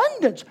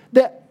abundance.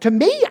 That, to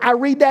me, I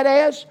read that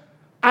as,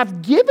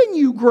 I've given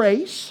you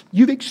grace.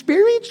 You've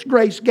experienced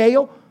grace,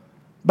 Gail,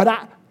 but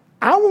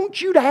I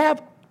want you to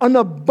have an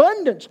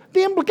abundance.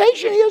 The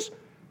implication is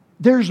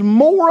there's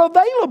more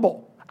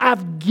available.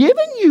 I've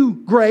given you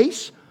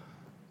grace,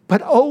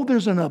 but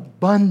there's an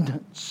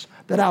abundance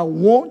that I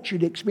want you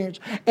to experience.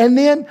 And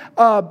then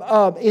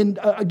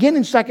again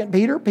in 2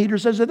 Peter, Peter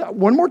says it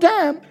one more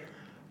time,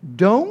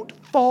 don't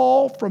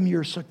fall from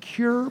your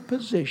secure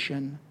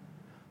position,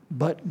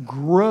 but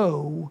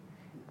grow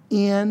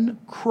in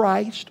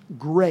Christ's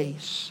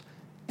grace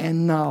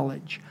and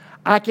knowledge.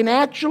 I can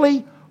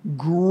actually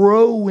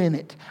grow in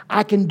it.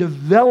 I can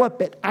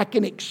develop it. I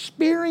can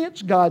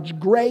experience God's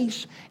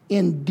grace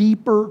in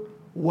deeper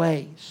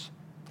ways.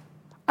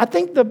 I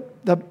think the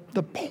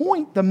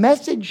point, the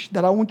message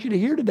that I want you to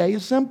hear today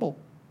is simple.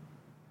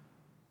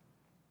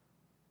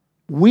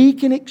 We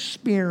can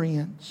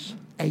experience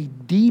a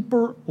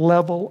deeper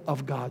level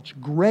of God's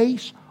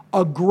grace,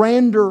 a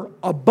grander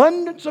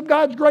abundance of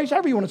God's grace,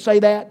 however you want to say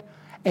that,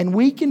 and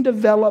we can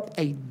develop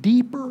a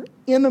deeper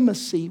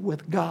intimacy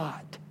with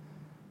God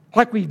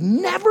like we've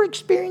never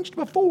experienced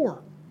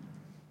before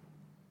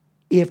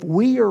if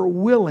we are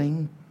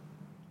willing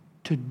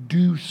to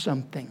do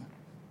something.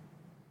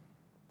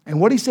 And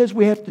what he says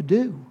we have to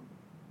do,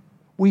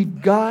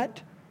 we've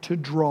got to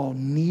draw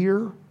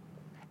near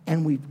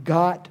and we've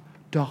got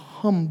to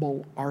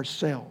humble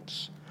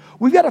ourselves.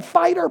 We've got to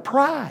fight our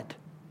pride.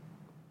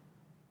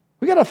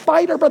 We've got to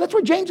fight our pride. That's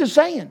what James is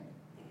saying.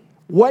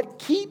 What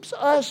keeps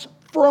us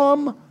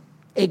from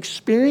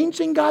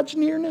experiencing God's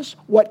nearness,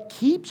 what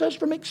keeps us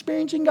from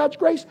experiencing God's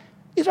grace,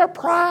 is our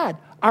pride,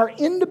 our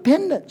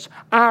independence,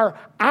 our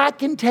I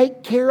can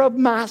take care of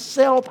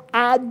myself,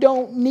 I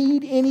don't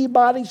need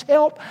anybody's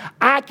help,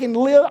 I can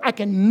live, I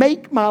can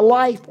make my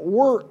life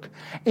work.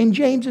 And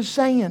James is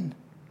saying,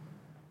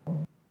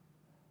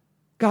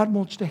 God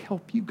wants to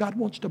help you. God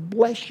wants to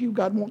bless you.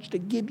 God wants to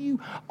give you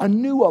a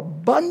new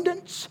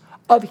abundance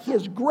of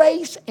His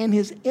grace and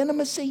His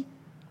intimacy.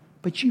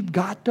 But you've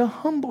got to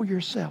humble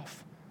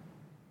yourself.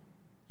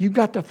 You've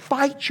got to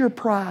fight your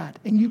pride.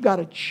 And you've got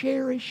to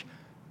cherish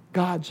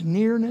God's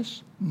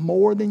nearness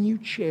more than you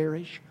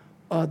cherish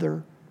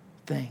other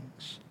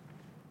things.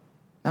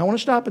 Now I want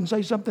to stop and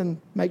say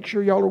something, make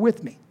sure y'all are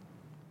with me.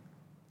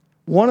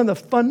 One of the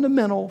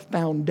fundamental,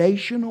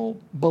 foundational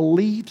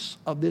beliefs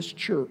of this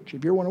church,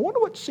 if you're wondering, I wonder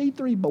what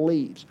C3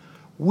 believes,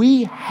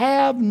 we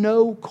have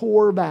no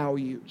core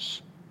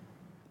values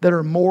that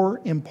are more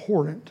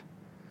important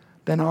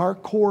than our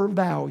core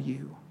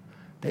value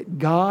that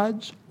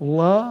God's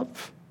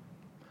love,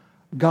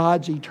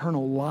 God's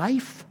eternal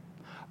life,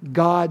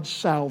 God's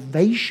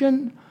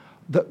salvation,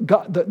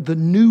 the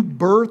new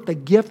birth, the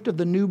gift of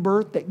the new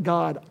birth that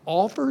God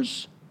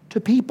offers to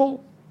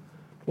people,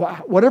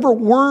 whatever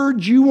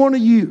words you want to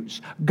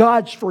use,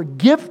 God's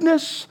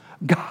forgiveness,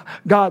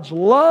 God's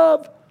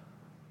love,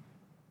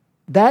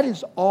 that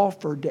is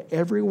offered to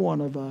every one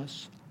of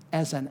us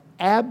as an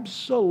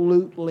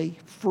absolutely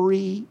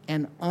free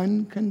and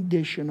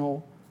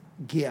unconditional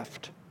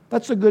gift.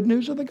 That's the good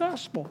news of the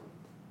gospel.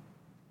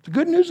 It's the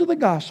good news of the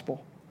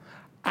gospel.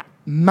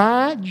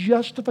 My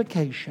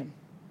justification,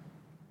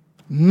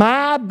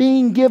 my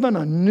being given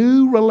a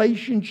new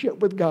relationship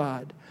with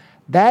God,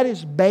 that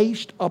is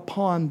based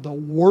upon the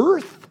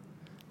worth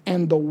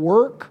and the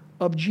work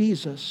of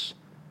Jesus,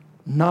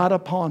 not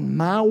upon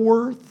my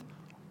worth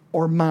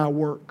or my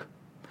work.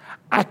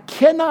 I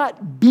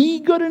cannot be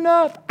good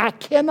enough. I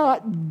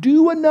cannot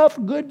do enough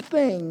good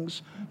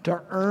things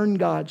to earn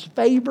God's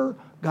favor,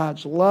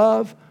 God's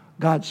love,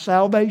 God's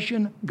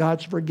salvation,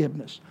 God's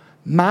forgiveness.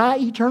 My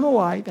eternal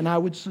life, and I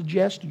would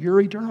suggest your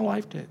eternal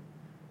life too,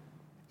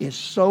 is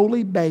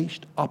solely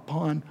based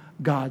upon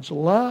God's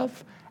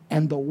love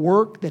and the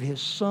work that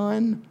His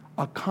Son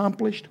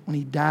accomplished when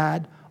He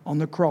died on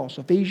the cross.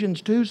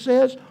 Ephesians 2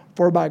 says,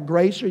 "For by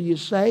grace are you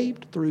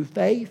saved through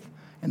faith,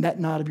 and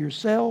that not of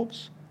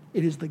yourselves.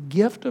 It is the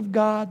gift of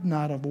God,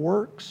 not of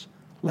works,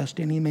 lest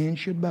any man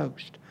should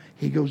boast."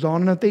 He goes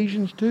on in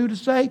Ephesians 2 to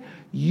say,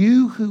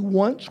 "You who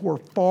once were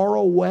far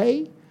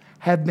away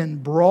have been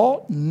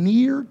brought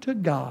near to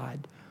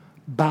God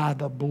by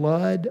the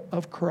blood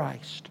of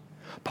Christ."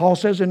 Paul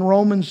says in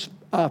Romans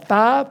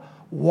 5,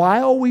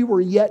 "While we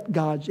were yet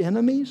God's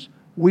enemies,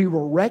 we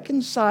were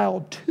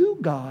reconciled to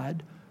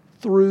God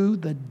through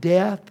the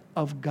death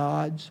of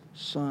God's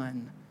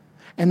Son."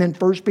 And then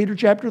 1 Peter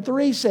chapter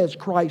 3 says,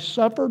 "Christ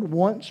suffered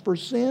once for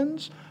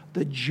sins,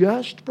 the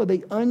just for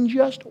the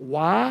unjust."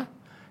 Why?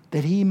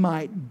 That He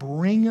might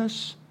bring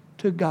us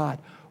to God.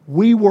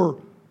 We were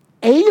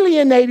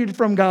alienated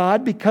from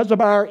God because of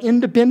our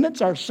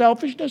independence, our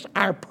selfishness,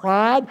 our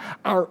pride,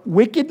 our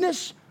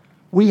wickedness.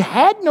 We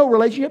had no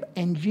relationship,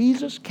 and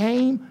Jesus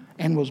came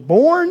and was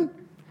born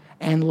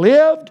and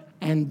lived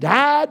and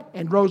died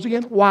and rose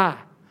again. Why?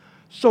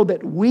 So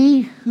that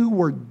we who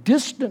were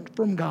distant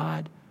from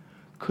God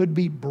could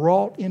be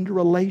brought into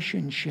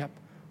relationship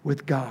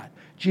with God.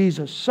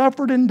 Jesus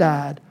suffered and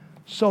died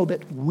so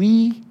that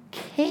we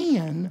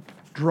can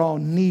draw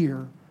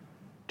near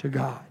to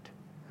God.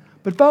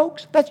 But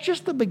folks, that's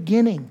just the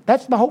beginning.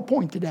 That's the whole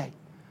point today.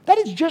 That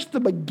is just the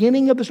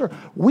beginning of the story.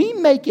 We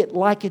make it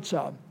like it's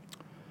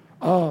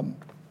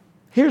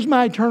here's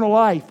my eternal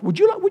life. Would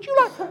you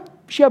like,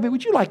 Shelby,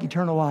 would you like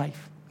eternal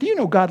life? Do you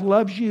know God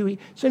loves you? He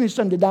sent His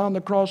Son to die on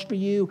the cross for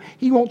you.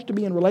 He wants to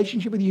be in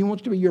relationship with you. He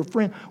wants to be your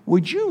friend.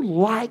 Would you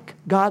like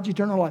God's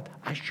eternal life?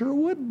 I sure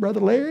would,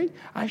 Brother Larry.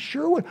 I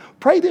sure would.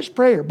 Pray this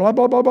prayer, blah,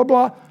 blah, blah, blah,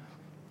 blah.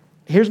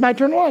 Here's my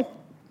eternal life.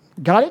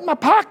 Got it in my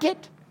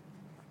pocket.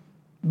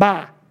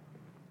 Bye.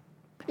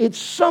 It's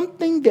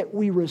something that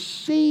we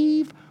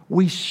receive.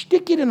 We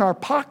stick it in our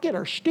pocket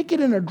or stick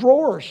it in a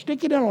drawer or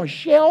stick it on a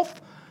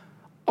shelf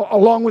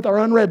along with our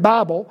unread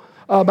Bible,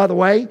 by the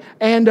way.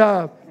 And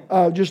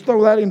just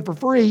throw that in for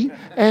free.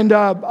 And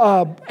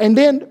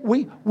then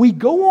we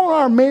go on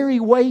our merry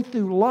way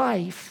through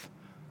life.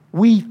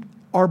 We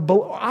are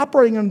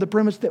operating under the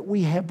premise that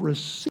we have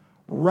received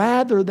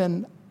rather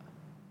than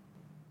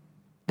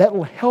that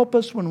will help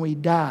us when we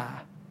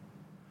die,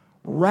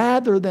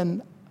 rather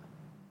than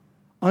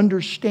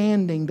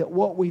understanding that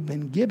what we've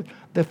been given,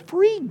 the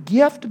free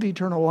gift of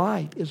eternal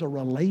life is a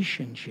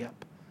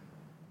relationship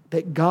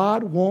that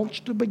God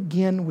wants to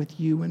begin with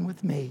you and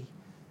with me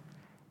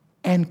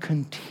and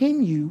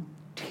continue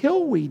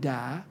till we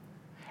die.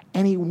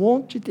 And He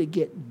wants it to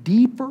get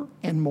deeper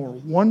and more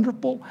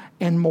wonderful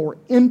and more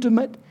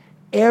intimate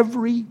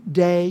every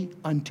day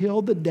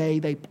until the day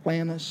they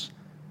plant us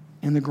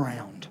in the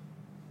ground.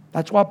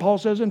 That's why Paul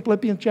says in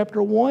Philippians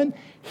chapter 1,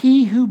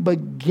 He who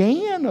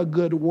began a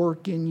good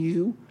work in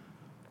you,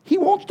 He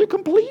wants to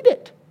complete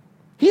it.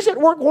 He's at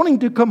work wanting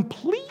to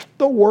complete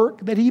the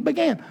work that He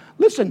began.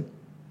 Listen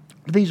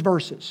to these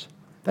verses.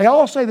 They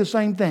all say the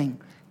same thing.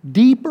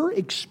 Deeper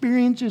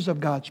experiences of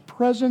God's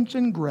presence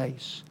and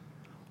grace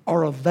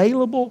are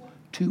available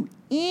to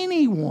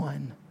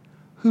anyone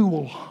who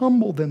will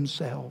humble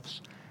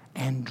themselves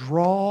and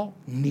draw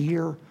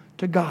near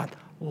to God,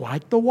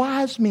 like the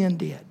wise men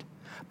did.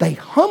 They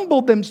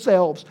humbled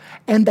themselves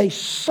and they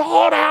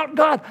sought out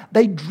God.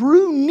 They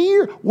drew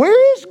near.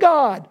 Where is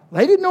God?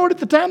 They didn't know it at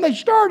the time they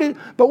started,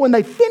 but when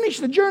they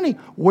finished the journey,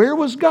 where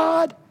was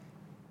God?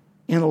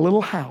 In a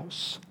little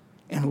house,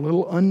 in a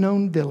little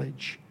unknown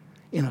village,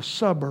 in a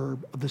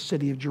suburb of the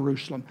city of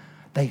Jerusalem.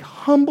 They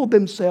humbled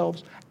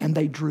themselves and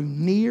they drew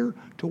near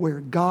to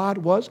where God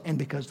was, and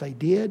because they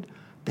did,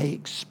 they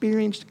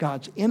experienced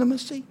God's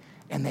intimacy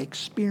and they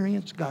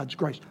experienced God's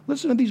grace.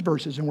 Listen to these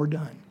verses and we're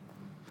done.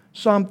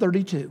 Psalm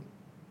 32.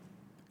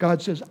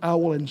 God says, I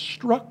will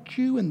instruct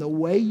you in the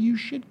way you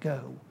should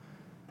go,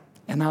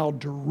 and I'll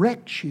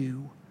direct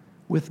you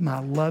with my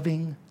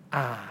loving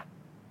eye.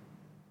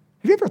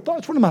 Have you ever thought,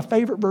 it's one of my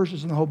favorite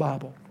verses in the whole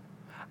Bible.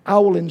 I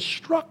will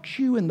instruct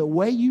you in the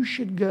way you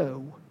should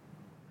go,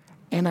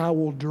 and I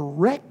will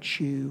direct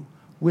you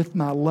with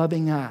my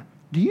loving eye.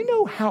 Do you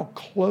know how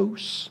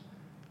close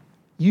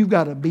you've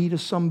got to be to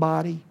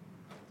somebody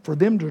for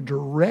them to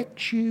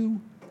direct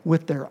you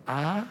with their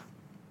eye?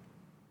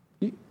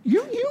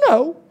 You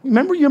know,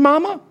 remember your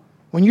mama?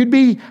 When you'd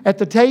be at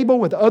the table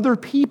with other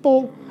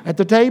people at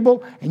the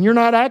table and you're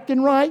not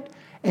acting right,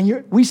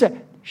 and we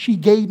said, she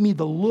gave me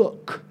the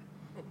look.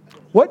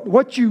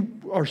 What you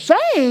are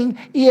saying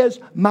is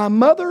my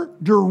mother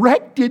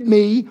directed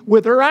me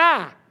with her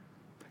eye.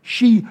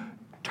 She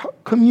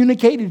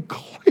communicated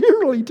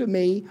clearly to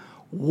me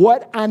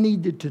what I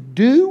needed to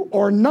do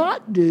or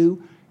not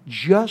do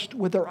just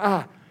with her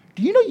eye.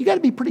 Do you know you got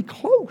to be pretty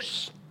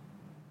close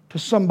to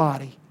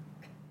somebody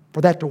for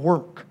that to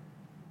work?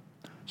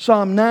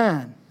 Psalm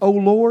 9, O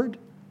Lord,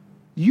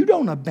 you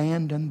don't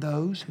abandon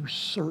those who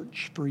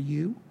search for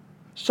you.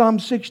 Psalm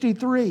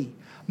 63,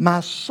 my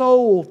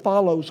soul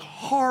follows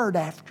hard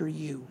after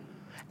you,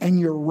 and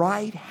your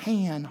right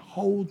hand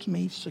holds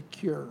me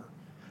secure.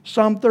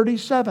 Psalm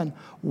 37,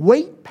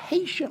 wait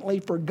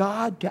patiently for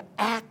God to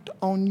act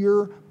on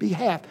your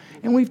behalf.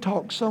 And we've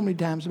talked so many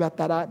times about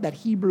that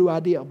Hebrew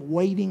idea of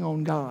waiting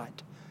on God.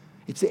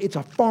 It's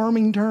a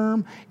farming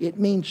term. It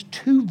means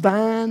two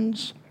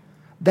vines,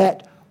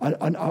 that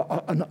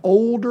an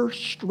older,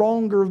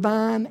 stronger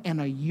vine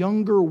and a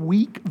younger,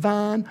 weak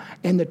vine.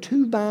 And the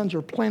two vines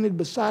are planted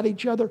beside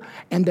each other.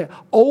 And the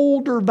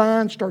older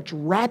vine starts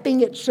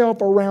wrapping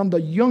itself around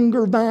the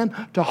younger vine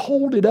to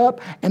hold it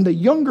up. And the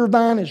younger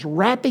vine is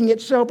wrapping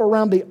itself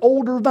around the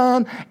older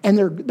vine.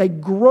 And they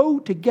grow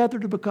together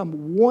to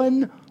become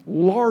one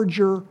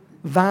larger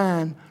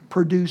vine,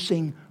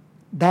 producing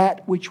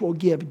that which will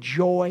give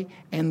joy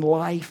and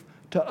life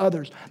to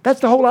others. That's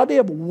the whole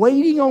idea of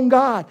waiting on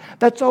God.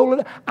 That's the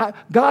whole.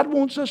 God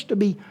wants us to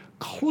be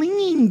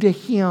clinging to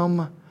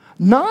Him,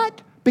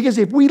 not because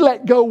if we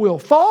let go we'll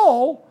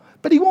fall,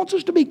 but He wants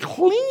us to be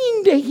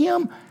clinging to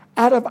Him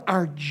out of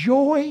our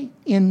joy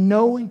in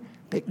knowing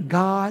that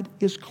God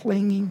is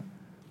clinging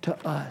to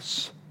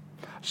us.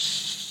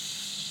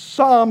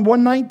 Psalm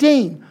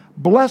 119,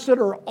 blessed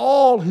are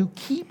all who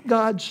keep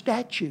God's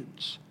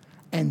statutes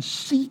and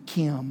seek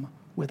Him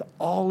with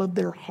all of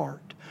their heart.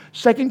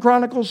 2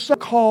 Chronicles,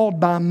 called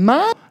by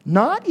my,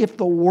 not if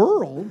the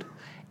world,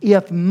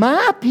 if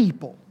my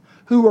people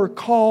who are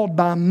called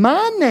by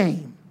my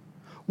name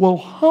will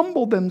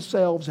humble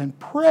themselves and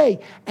pray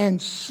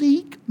and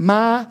seek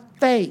my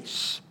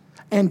face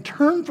and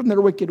turn from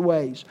their wicked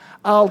ways,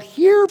 I'll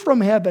hear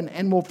from heaven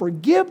and will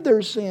forgive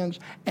their sins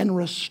and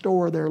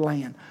restore their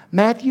land.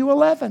 Matthew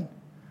 11,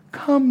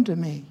 come to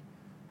me,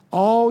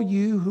 all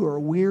you who are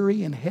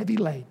weary and heavy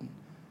laden,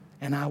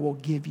 and I will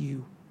give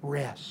you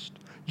rest.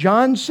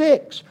 John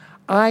 6,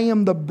 I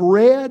am the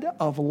bread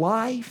of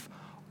life.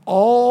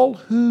 All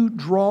who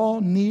draw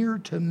near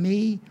to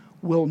me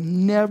will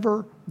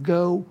never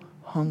go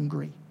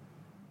hungry.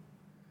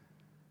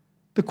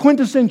 The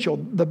quintessential,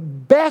 the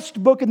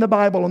best book in the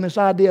Bible on this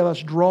idea of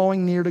us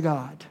drawing near to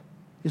God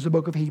is the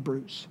book of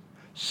Hebrews.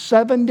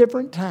 7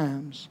 different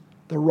times,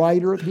 the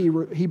writer of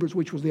Hebrews,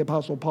 which was the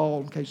Apostle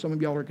Paul, in case some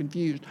of y'all are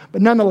confused.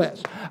 But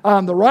nonetheless,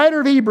 the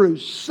writer of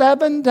Hebrews,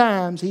 7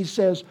 times he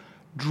says,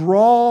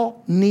 draw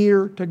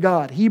near to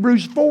God.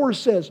 Hebrews 4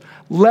 says,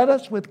 let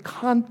us with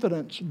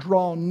confidence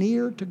draw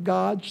near to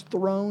God's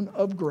throne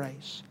of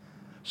grace,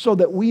 so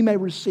that we may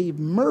receive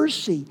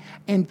mercy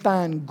and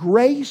find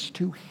grace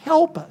to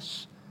help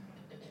us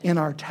in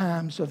our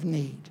times of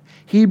need.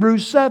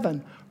 Hebrews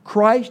 7,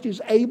 Christ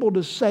is able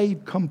to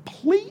save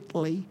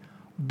completely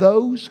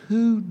those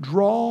who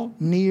draw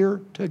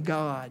near to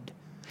God.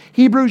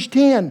 Hebrews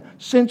 10,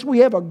 since we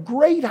have a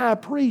great high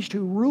priest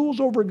who rules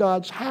over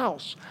God's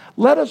house,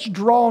 let us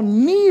draw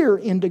near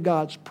into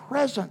God's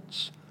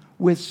presence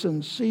with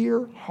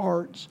sincere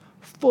hearts,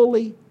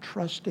 fully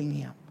trusting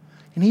Him.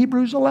 In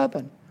Hebrews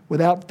 11,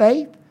 without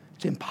faith,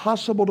 it's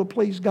impossible to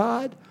please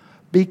God,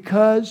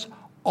 because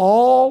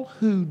all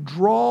who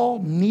draw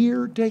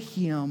near to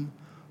Him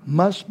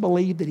must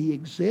believe that He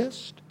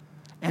exists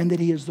and that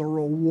He is the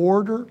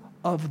rewarder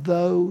of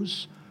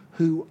those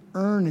who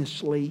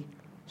earnestly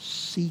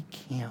seek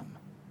Him.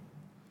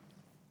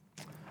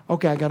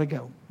 Okay, I got to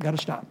go. Got to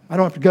stop. I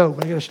don't have to go,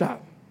 but I got to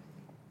stop.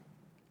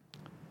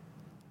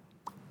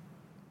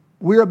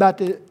 We're about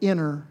to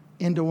enter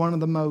into one of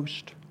the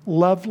most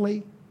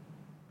lovely,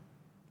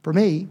 for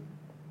me,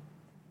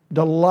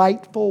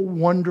 delightful,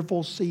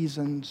 wonderful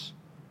seasons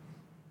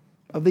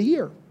of the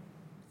year.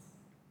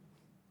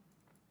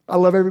 I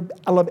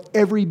love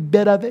every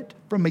bit of it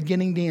from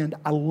beginning to end.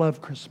 I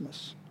love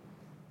Christmas.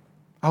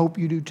 I hope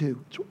you do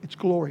too. It's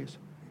glorious.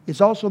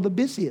 It's also the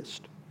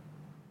busiest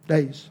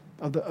days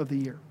of the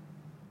year.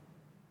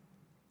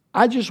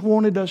 I just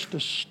wanted us to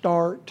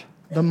start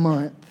the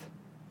month,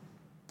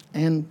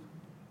 and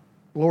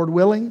Lord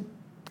willing,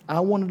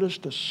 I wanted us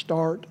to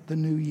start the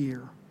new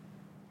year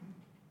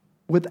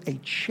with a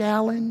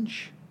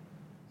challenge.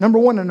 Number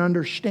one, an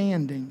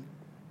understanding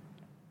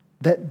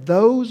that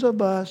those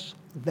of us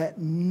that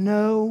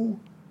know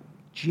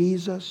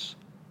Jesus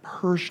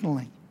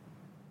personally,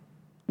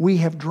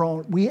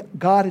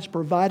 God has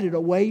provided a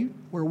way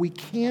where we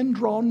can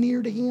draw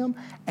near to Him,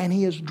 and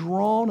He has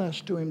drawn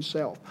us to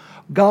Himself.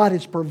 God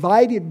has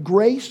provided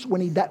grace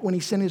when He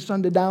sent His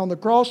Son to die on the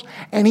cross,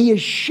 and He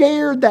has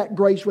shared that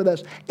grace with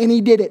us. And He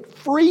did it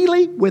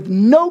freely with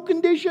no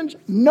conditions,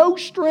 no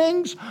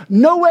strings,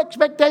 no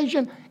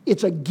expectation.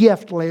 It's a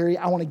gift, Larry.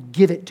 I want to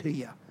give it to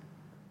you.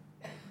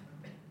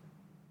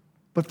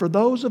 But for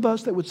those of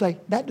us that would say,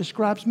 that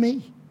describes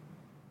me,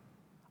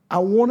 I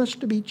want us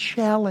to be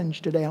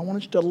challenged today. I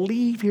want us to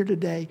leave here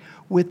today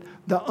with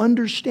the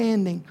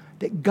understanding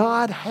that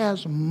God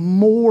has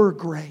more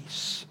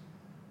grace.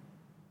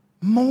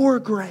 More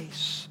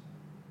grace.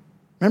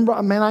 Remember, I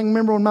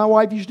remember when my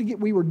wife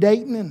we were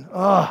dating, and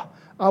I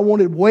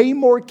wanted way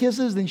more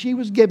kisses than she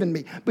was giving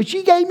me. But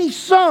she gave me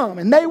some,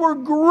 and they were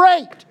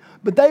great,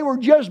 but they were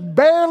just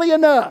barely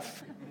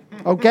enough.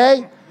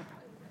 Okay?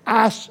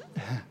 And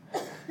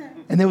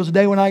there was a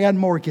day when I got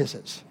more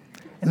kisses.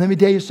 And let me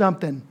tell you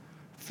something.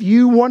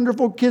 Few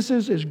wonderful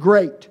kisses is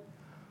great.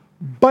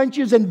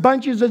 Bunches and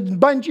bunches and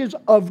bunches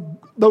of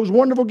those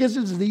wonderful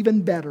kisses is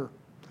even better.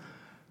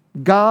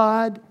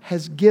 God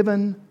has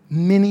given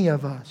many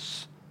of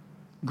us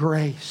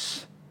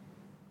grace.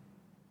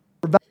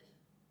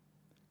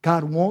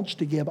 God wants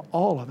to give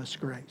all of us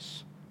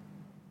grace.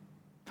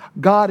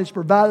 God has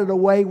provided a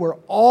way where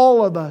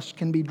all of us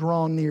can be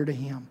drawn near to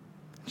Him.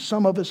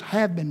 Some of us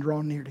have been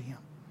drawn near to Him.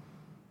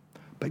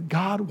 But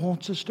God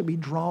wants us to be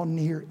drawn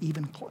near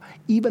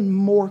even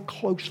more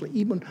closely,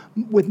 even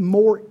with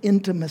more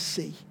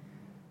intimacy.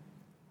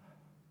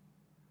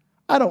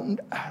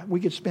 We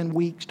could spend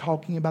weeks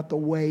talking about the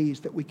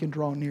ways that we can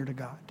draw near to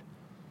God.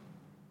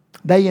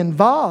 They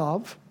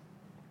involve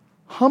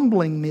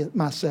humbling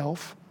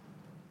myself.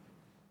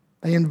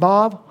 They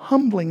involve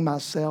humbling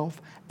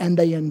myself, and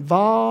they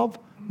involve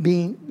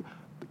being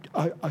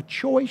a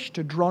choice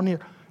to draw near.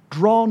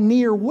 Draw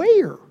near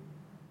where?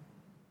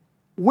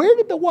 Where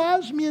did the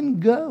wise men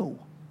go?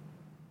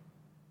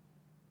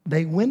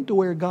 They went to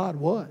where God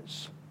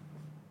was.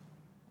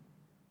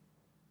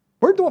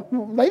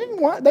 They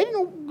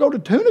didn't go to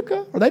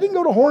Tunica, or they didn't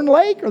go to Horn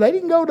Lake, or they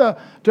didn't go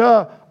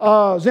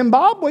to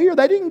Zimbabwe, or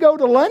they didn't go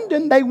to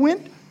London. They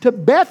went to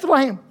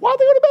Bethlehem. Why did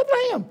they go to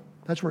Bethlehem?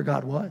 That's where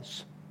God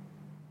was.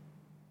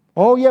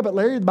 Oh yeah, but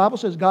Larry, the Bible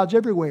says God's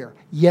everywhere.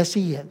 Yes,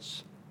 He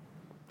is.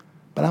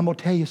 But I'm going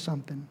to tell you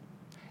something.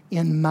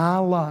 In my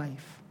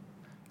life,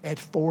 at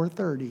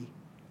 4:30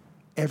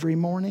 every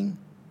morning,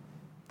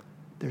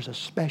 there's a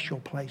special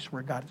place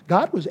where God is.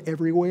 God was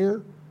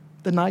everywhere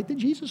the night that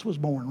Jesus was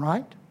born,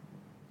 right?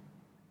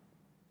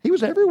 He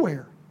was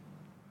everywhere.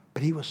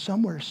 But He was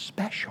somewhere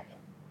special,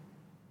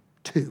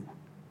 too.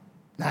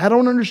 Now, I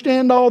don't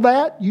understand all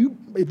that.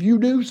 If you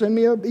do, send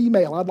me an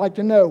email. I'd like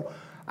to know.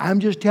 I'm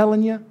just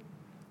telling you,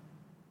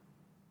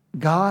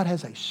 God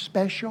has a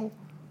special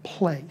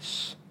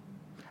place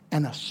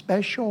and a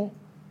special,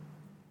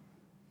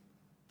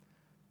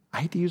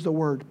 I hate to use the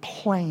word,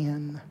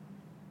 plan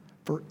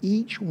for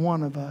each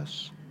one of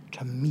us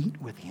to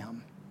meet with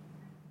Him.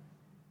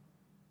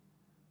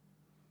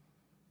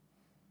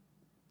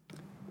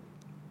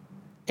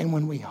 And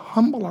when we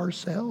humble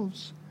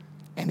ourselves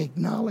and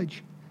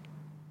acknowledge,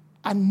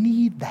 I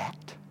need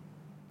that.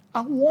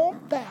 I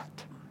want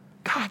that.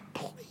 God,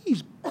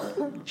 please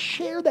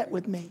share that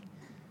with me.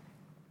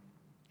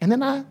 And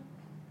then I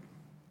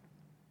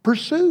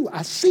pursue,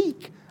 I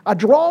seek, I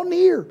draw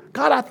near.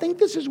 God, I think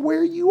this is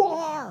where You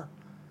are.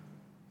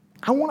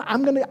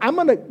 I'm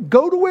gonna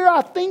go to where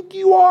I think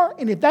You are,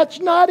 and if that's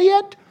not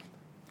it,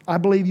 I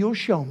believe You'll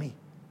show me.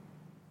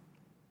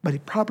 But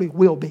it probably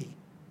will be.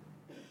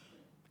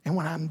 And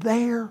when I'm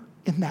there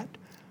in that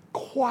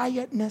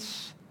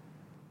quietness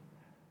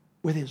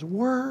with His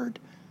Word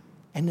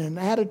and in an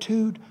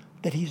attitude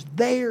that He's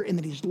there and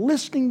that He's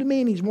listening to me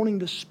and He's wanting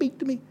to speak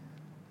to me,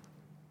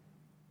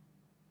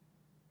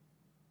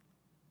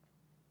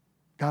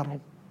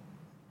 God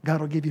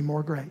will give you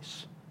more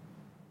grace,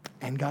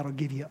 and God will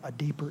give you a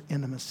deeper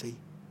intimacy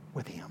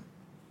with Him.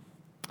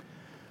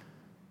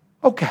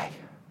 Okay.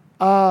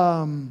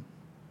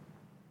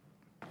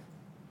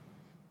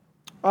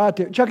 All right,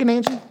 there. Chuck and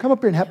Nancy, come up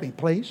here and help me,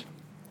 please.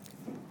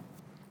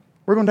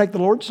 We're going to take the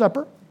Lord's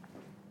Supper.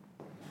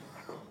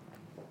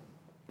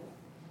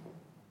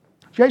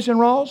 Jason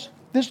Rawls,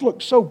 this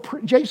looks so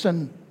pretty.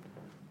 Jason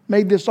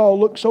made this all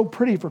look so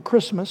pretty for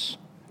Christmas.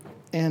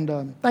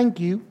 And thank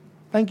you.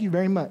 Thank you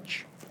very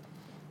much.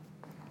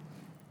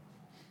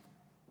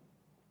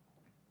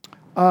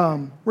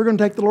 We're going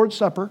to take the Lord's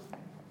Supper.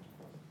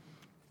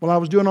 While I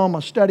was doing all my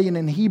studying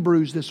in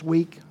Hebrews this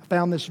week, I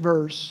found this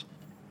verse.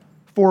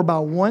 For by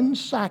one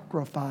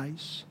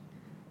sacrifice,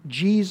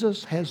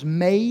 Jesus has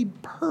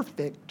made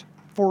perfect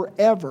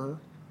forever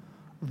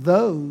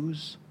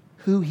those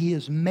who He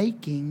is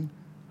making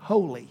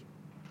holy.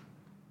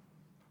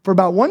 For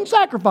by one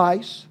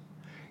sacrifice,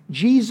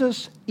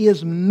 Jesus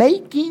is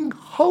making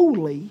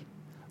holy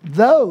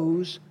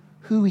those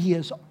who He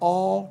is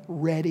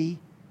already.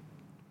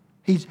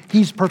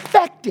 He's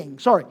perfecting.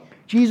 Sorry,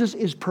 Jesus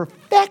is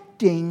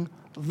perfecting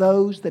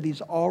those that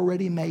He's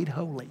already made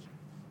holy.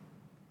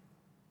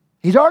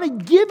 He's already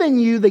given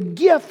you the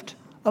gift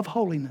of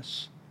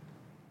holiness.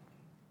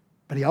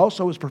 But He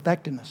also is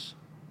perfecting us.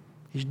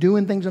 He's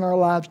doing things in our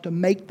lives to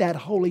make that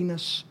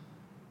holiness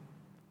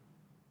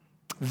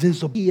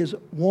visible. He is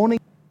wanting,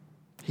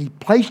 He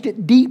placed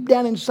it deep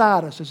down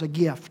inside us as a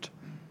gift.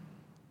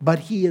 But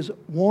He is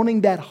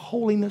wanting that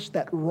holiness,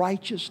 that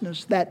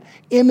righteousness, that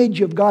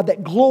image of God,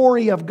 that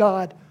glory of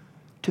God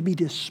to be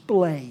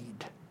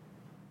displayed.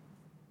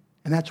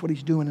 And that's what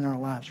He's doing in our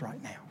lives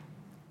right now.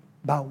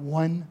 By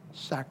one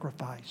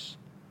sacrifice,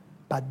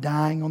 by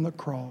dying on the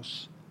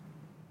cross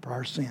for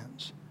our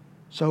sins.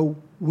 So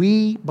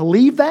we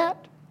believe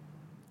that,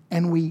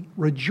 and we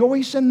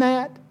rejoice in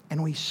that,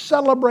 and we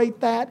celebrate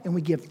that, and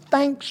we give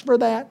thanks for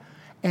that,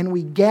 and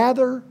we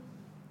gather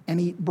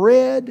and eat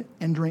bread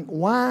and drink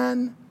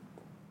wine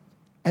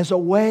as a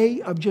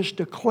way of just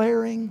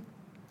declaring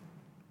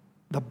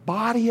the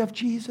body of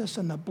Jesus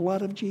and the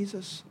blood of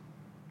Jesus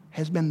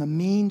has been the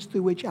means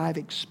through which I've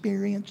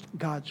experienced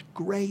God's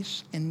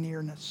grace and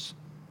nearness.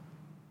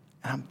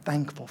 And I'm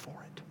thankful for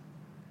it.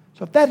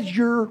 So if that is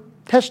your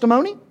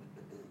testimony,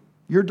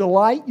 your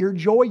delight, your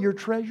joy, your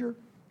treasure,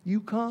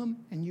 you come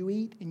and you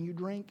eat and you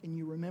drink and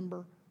you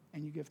remember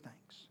and you give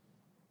thanks.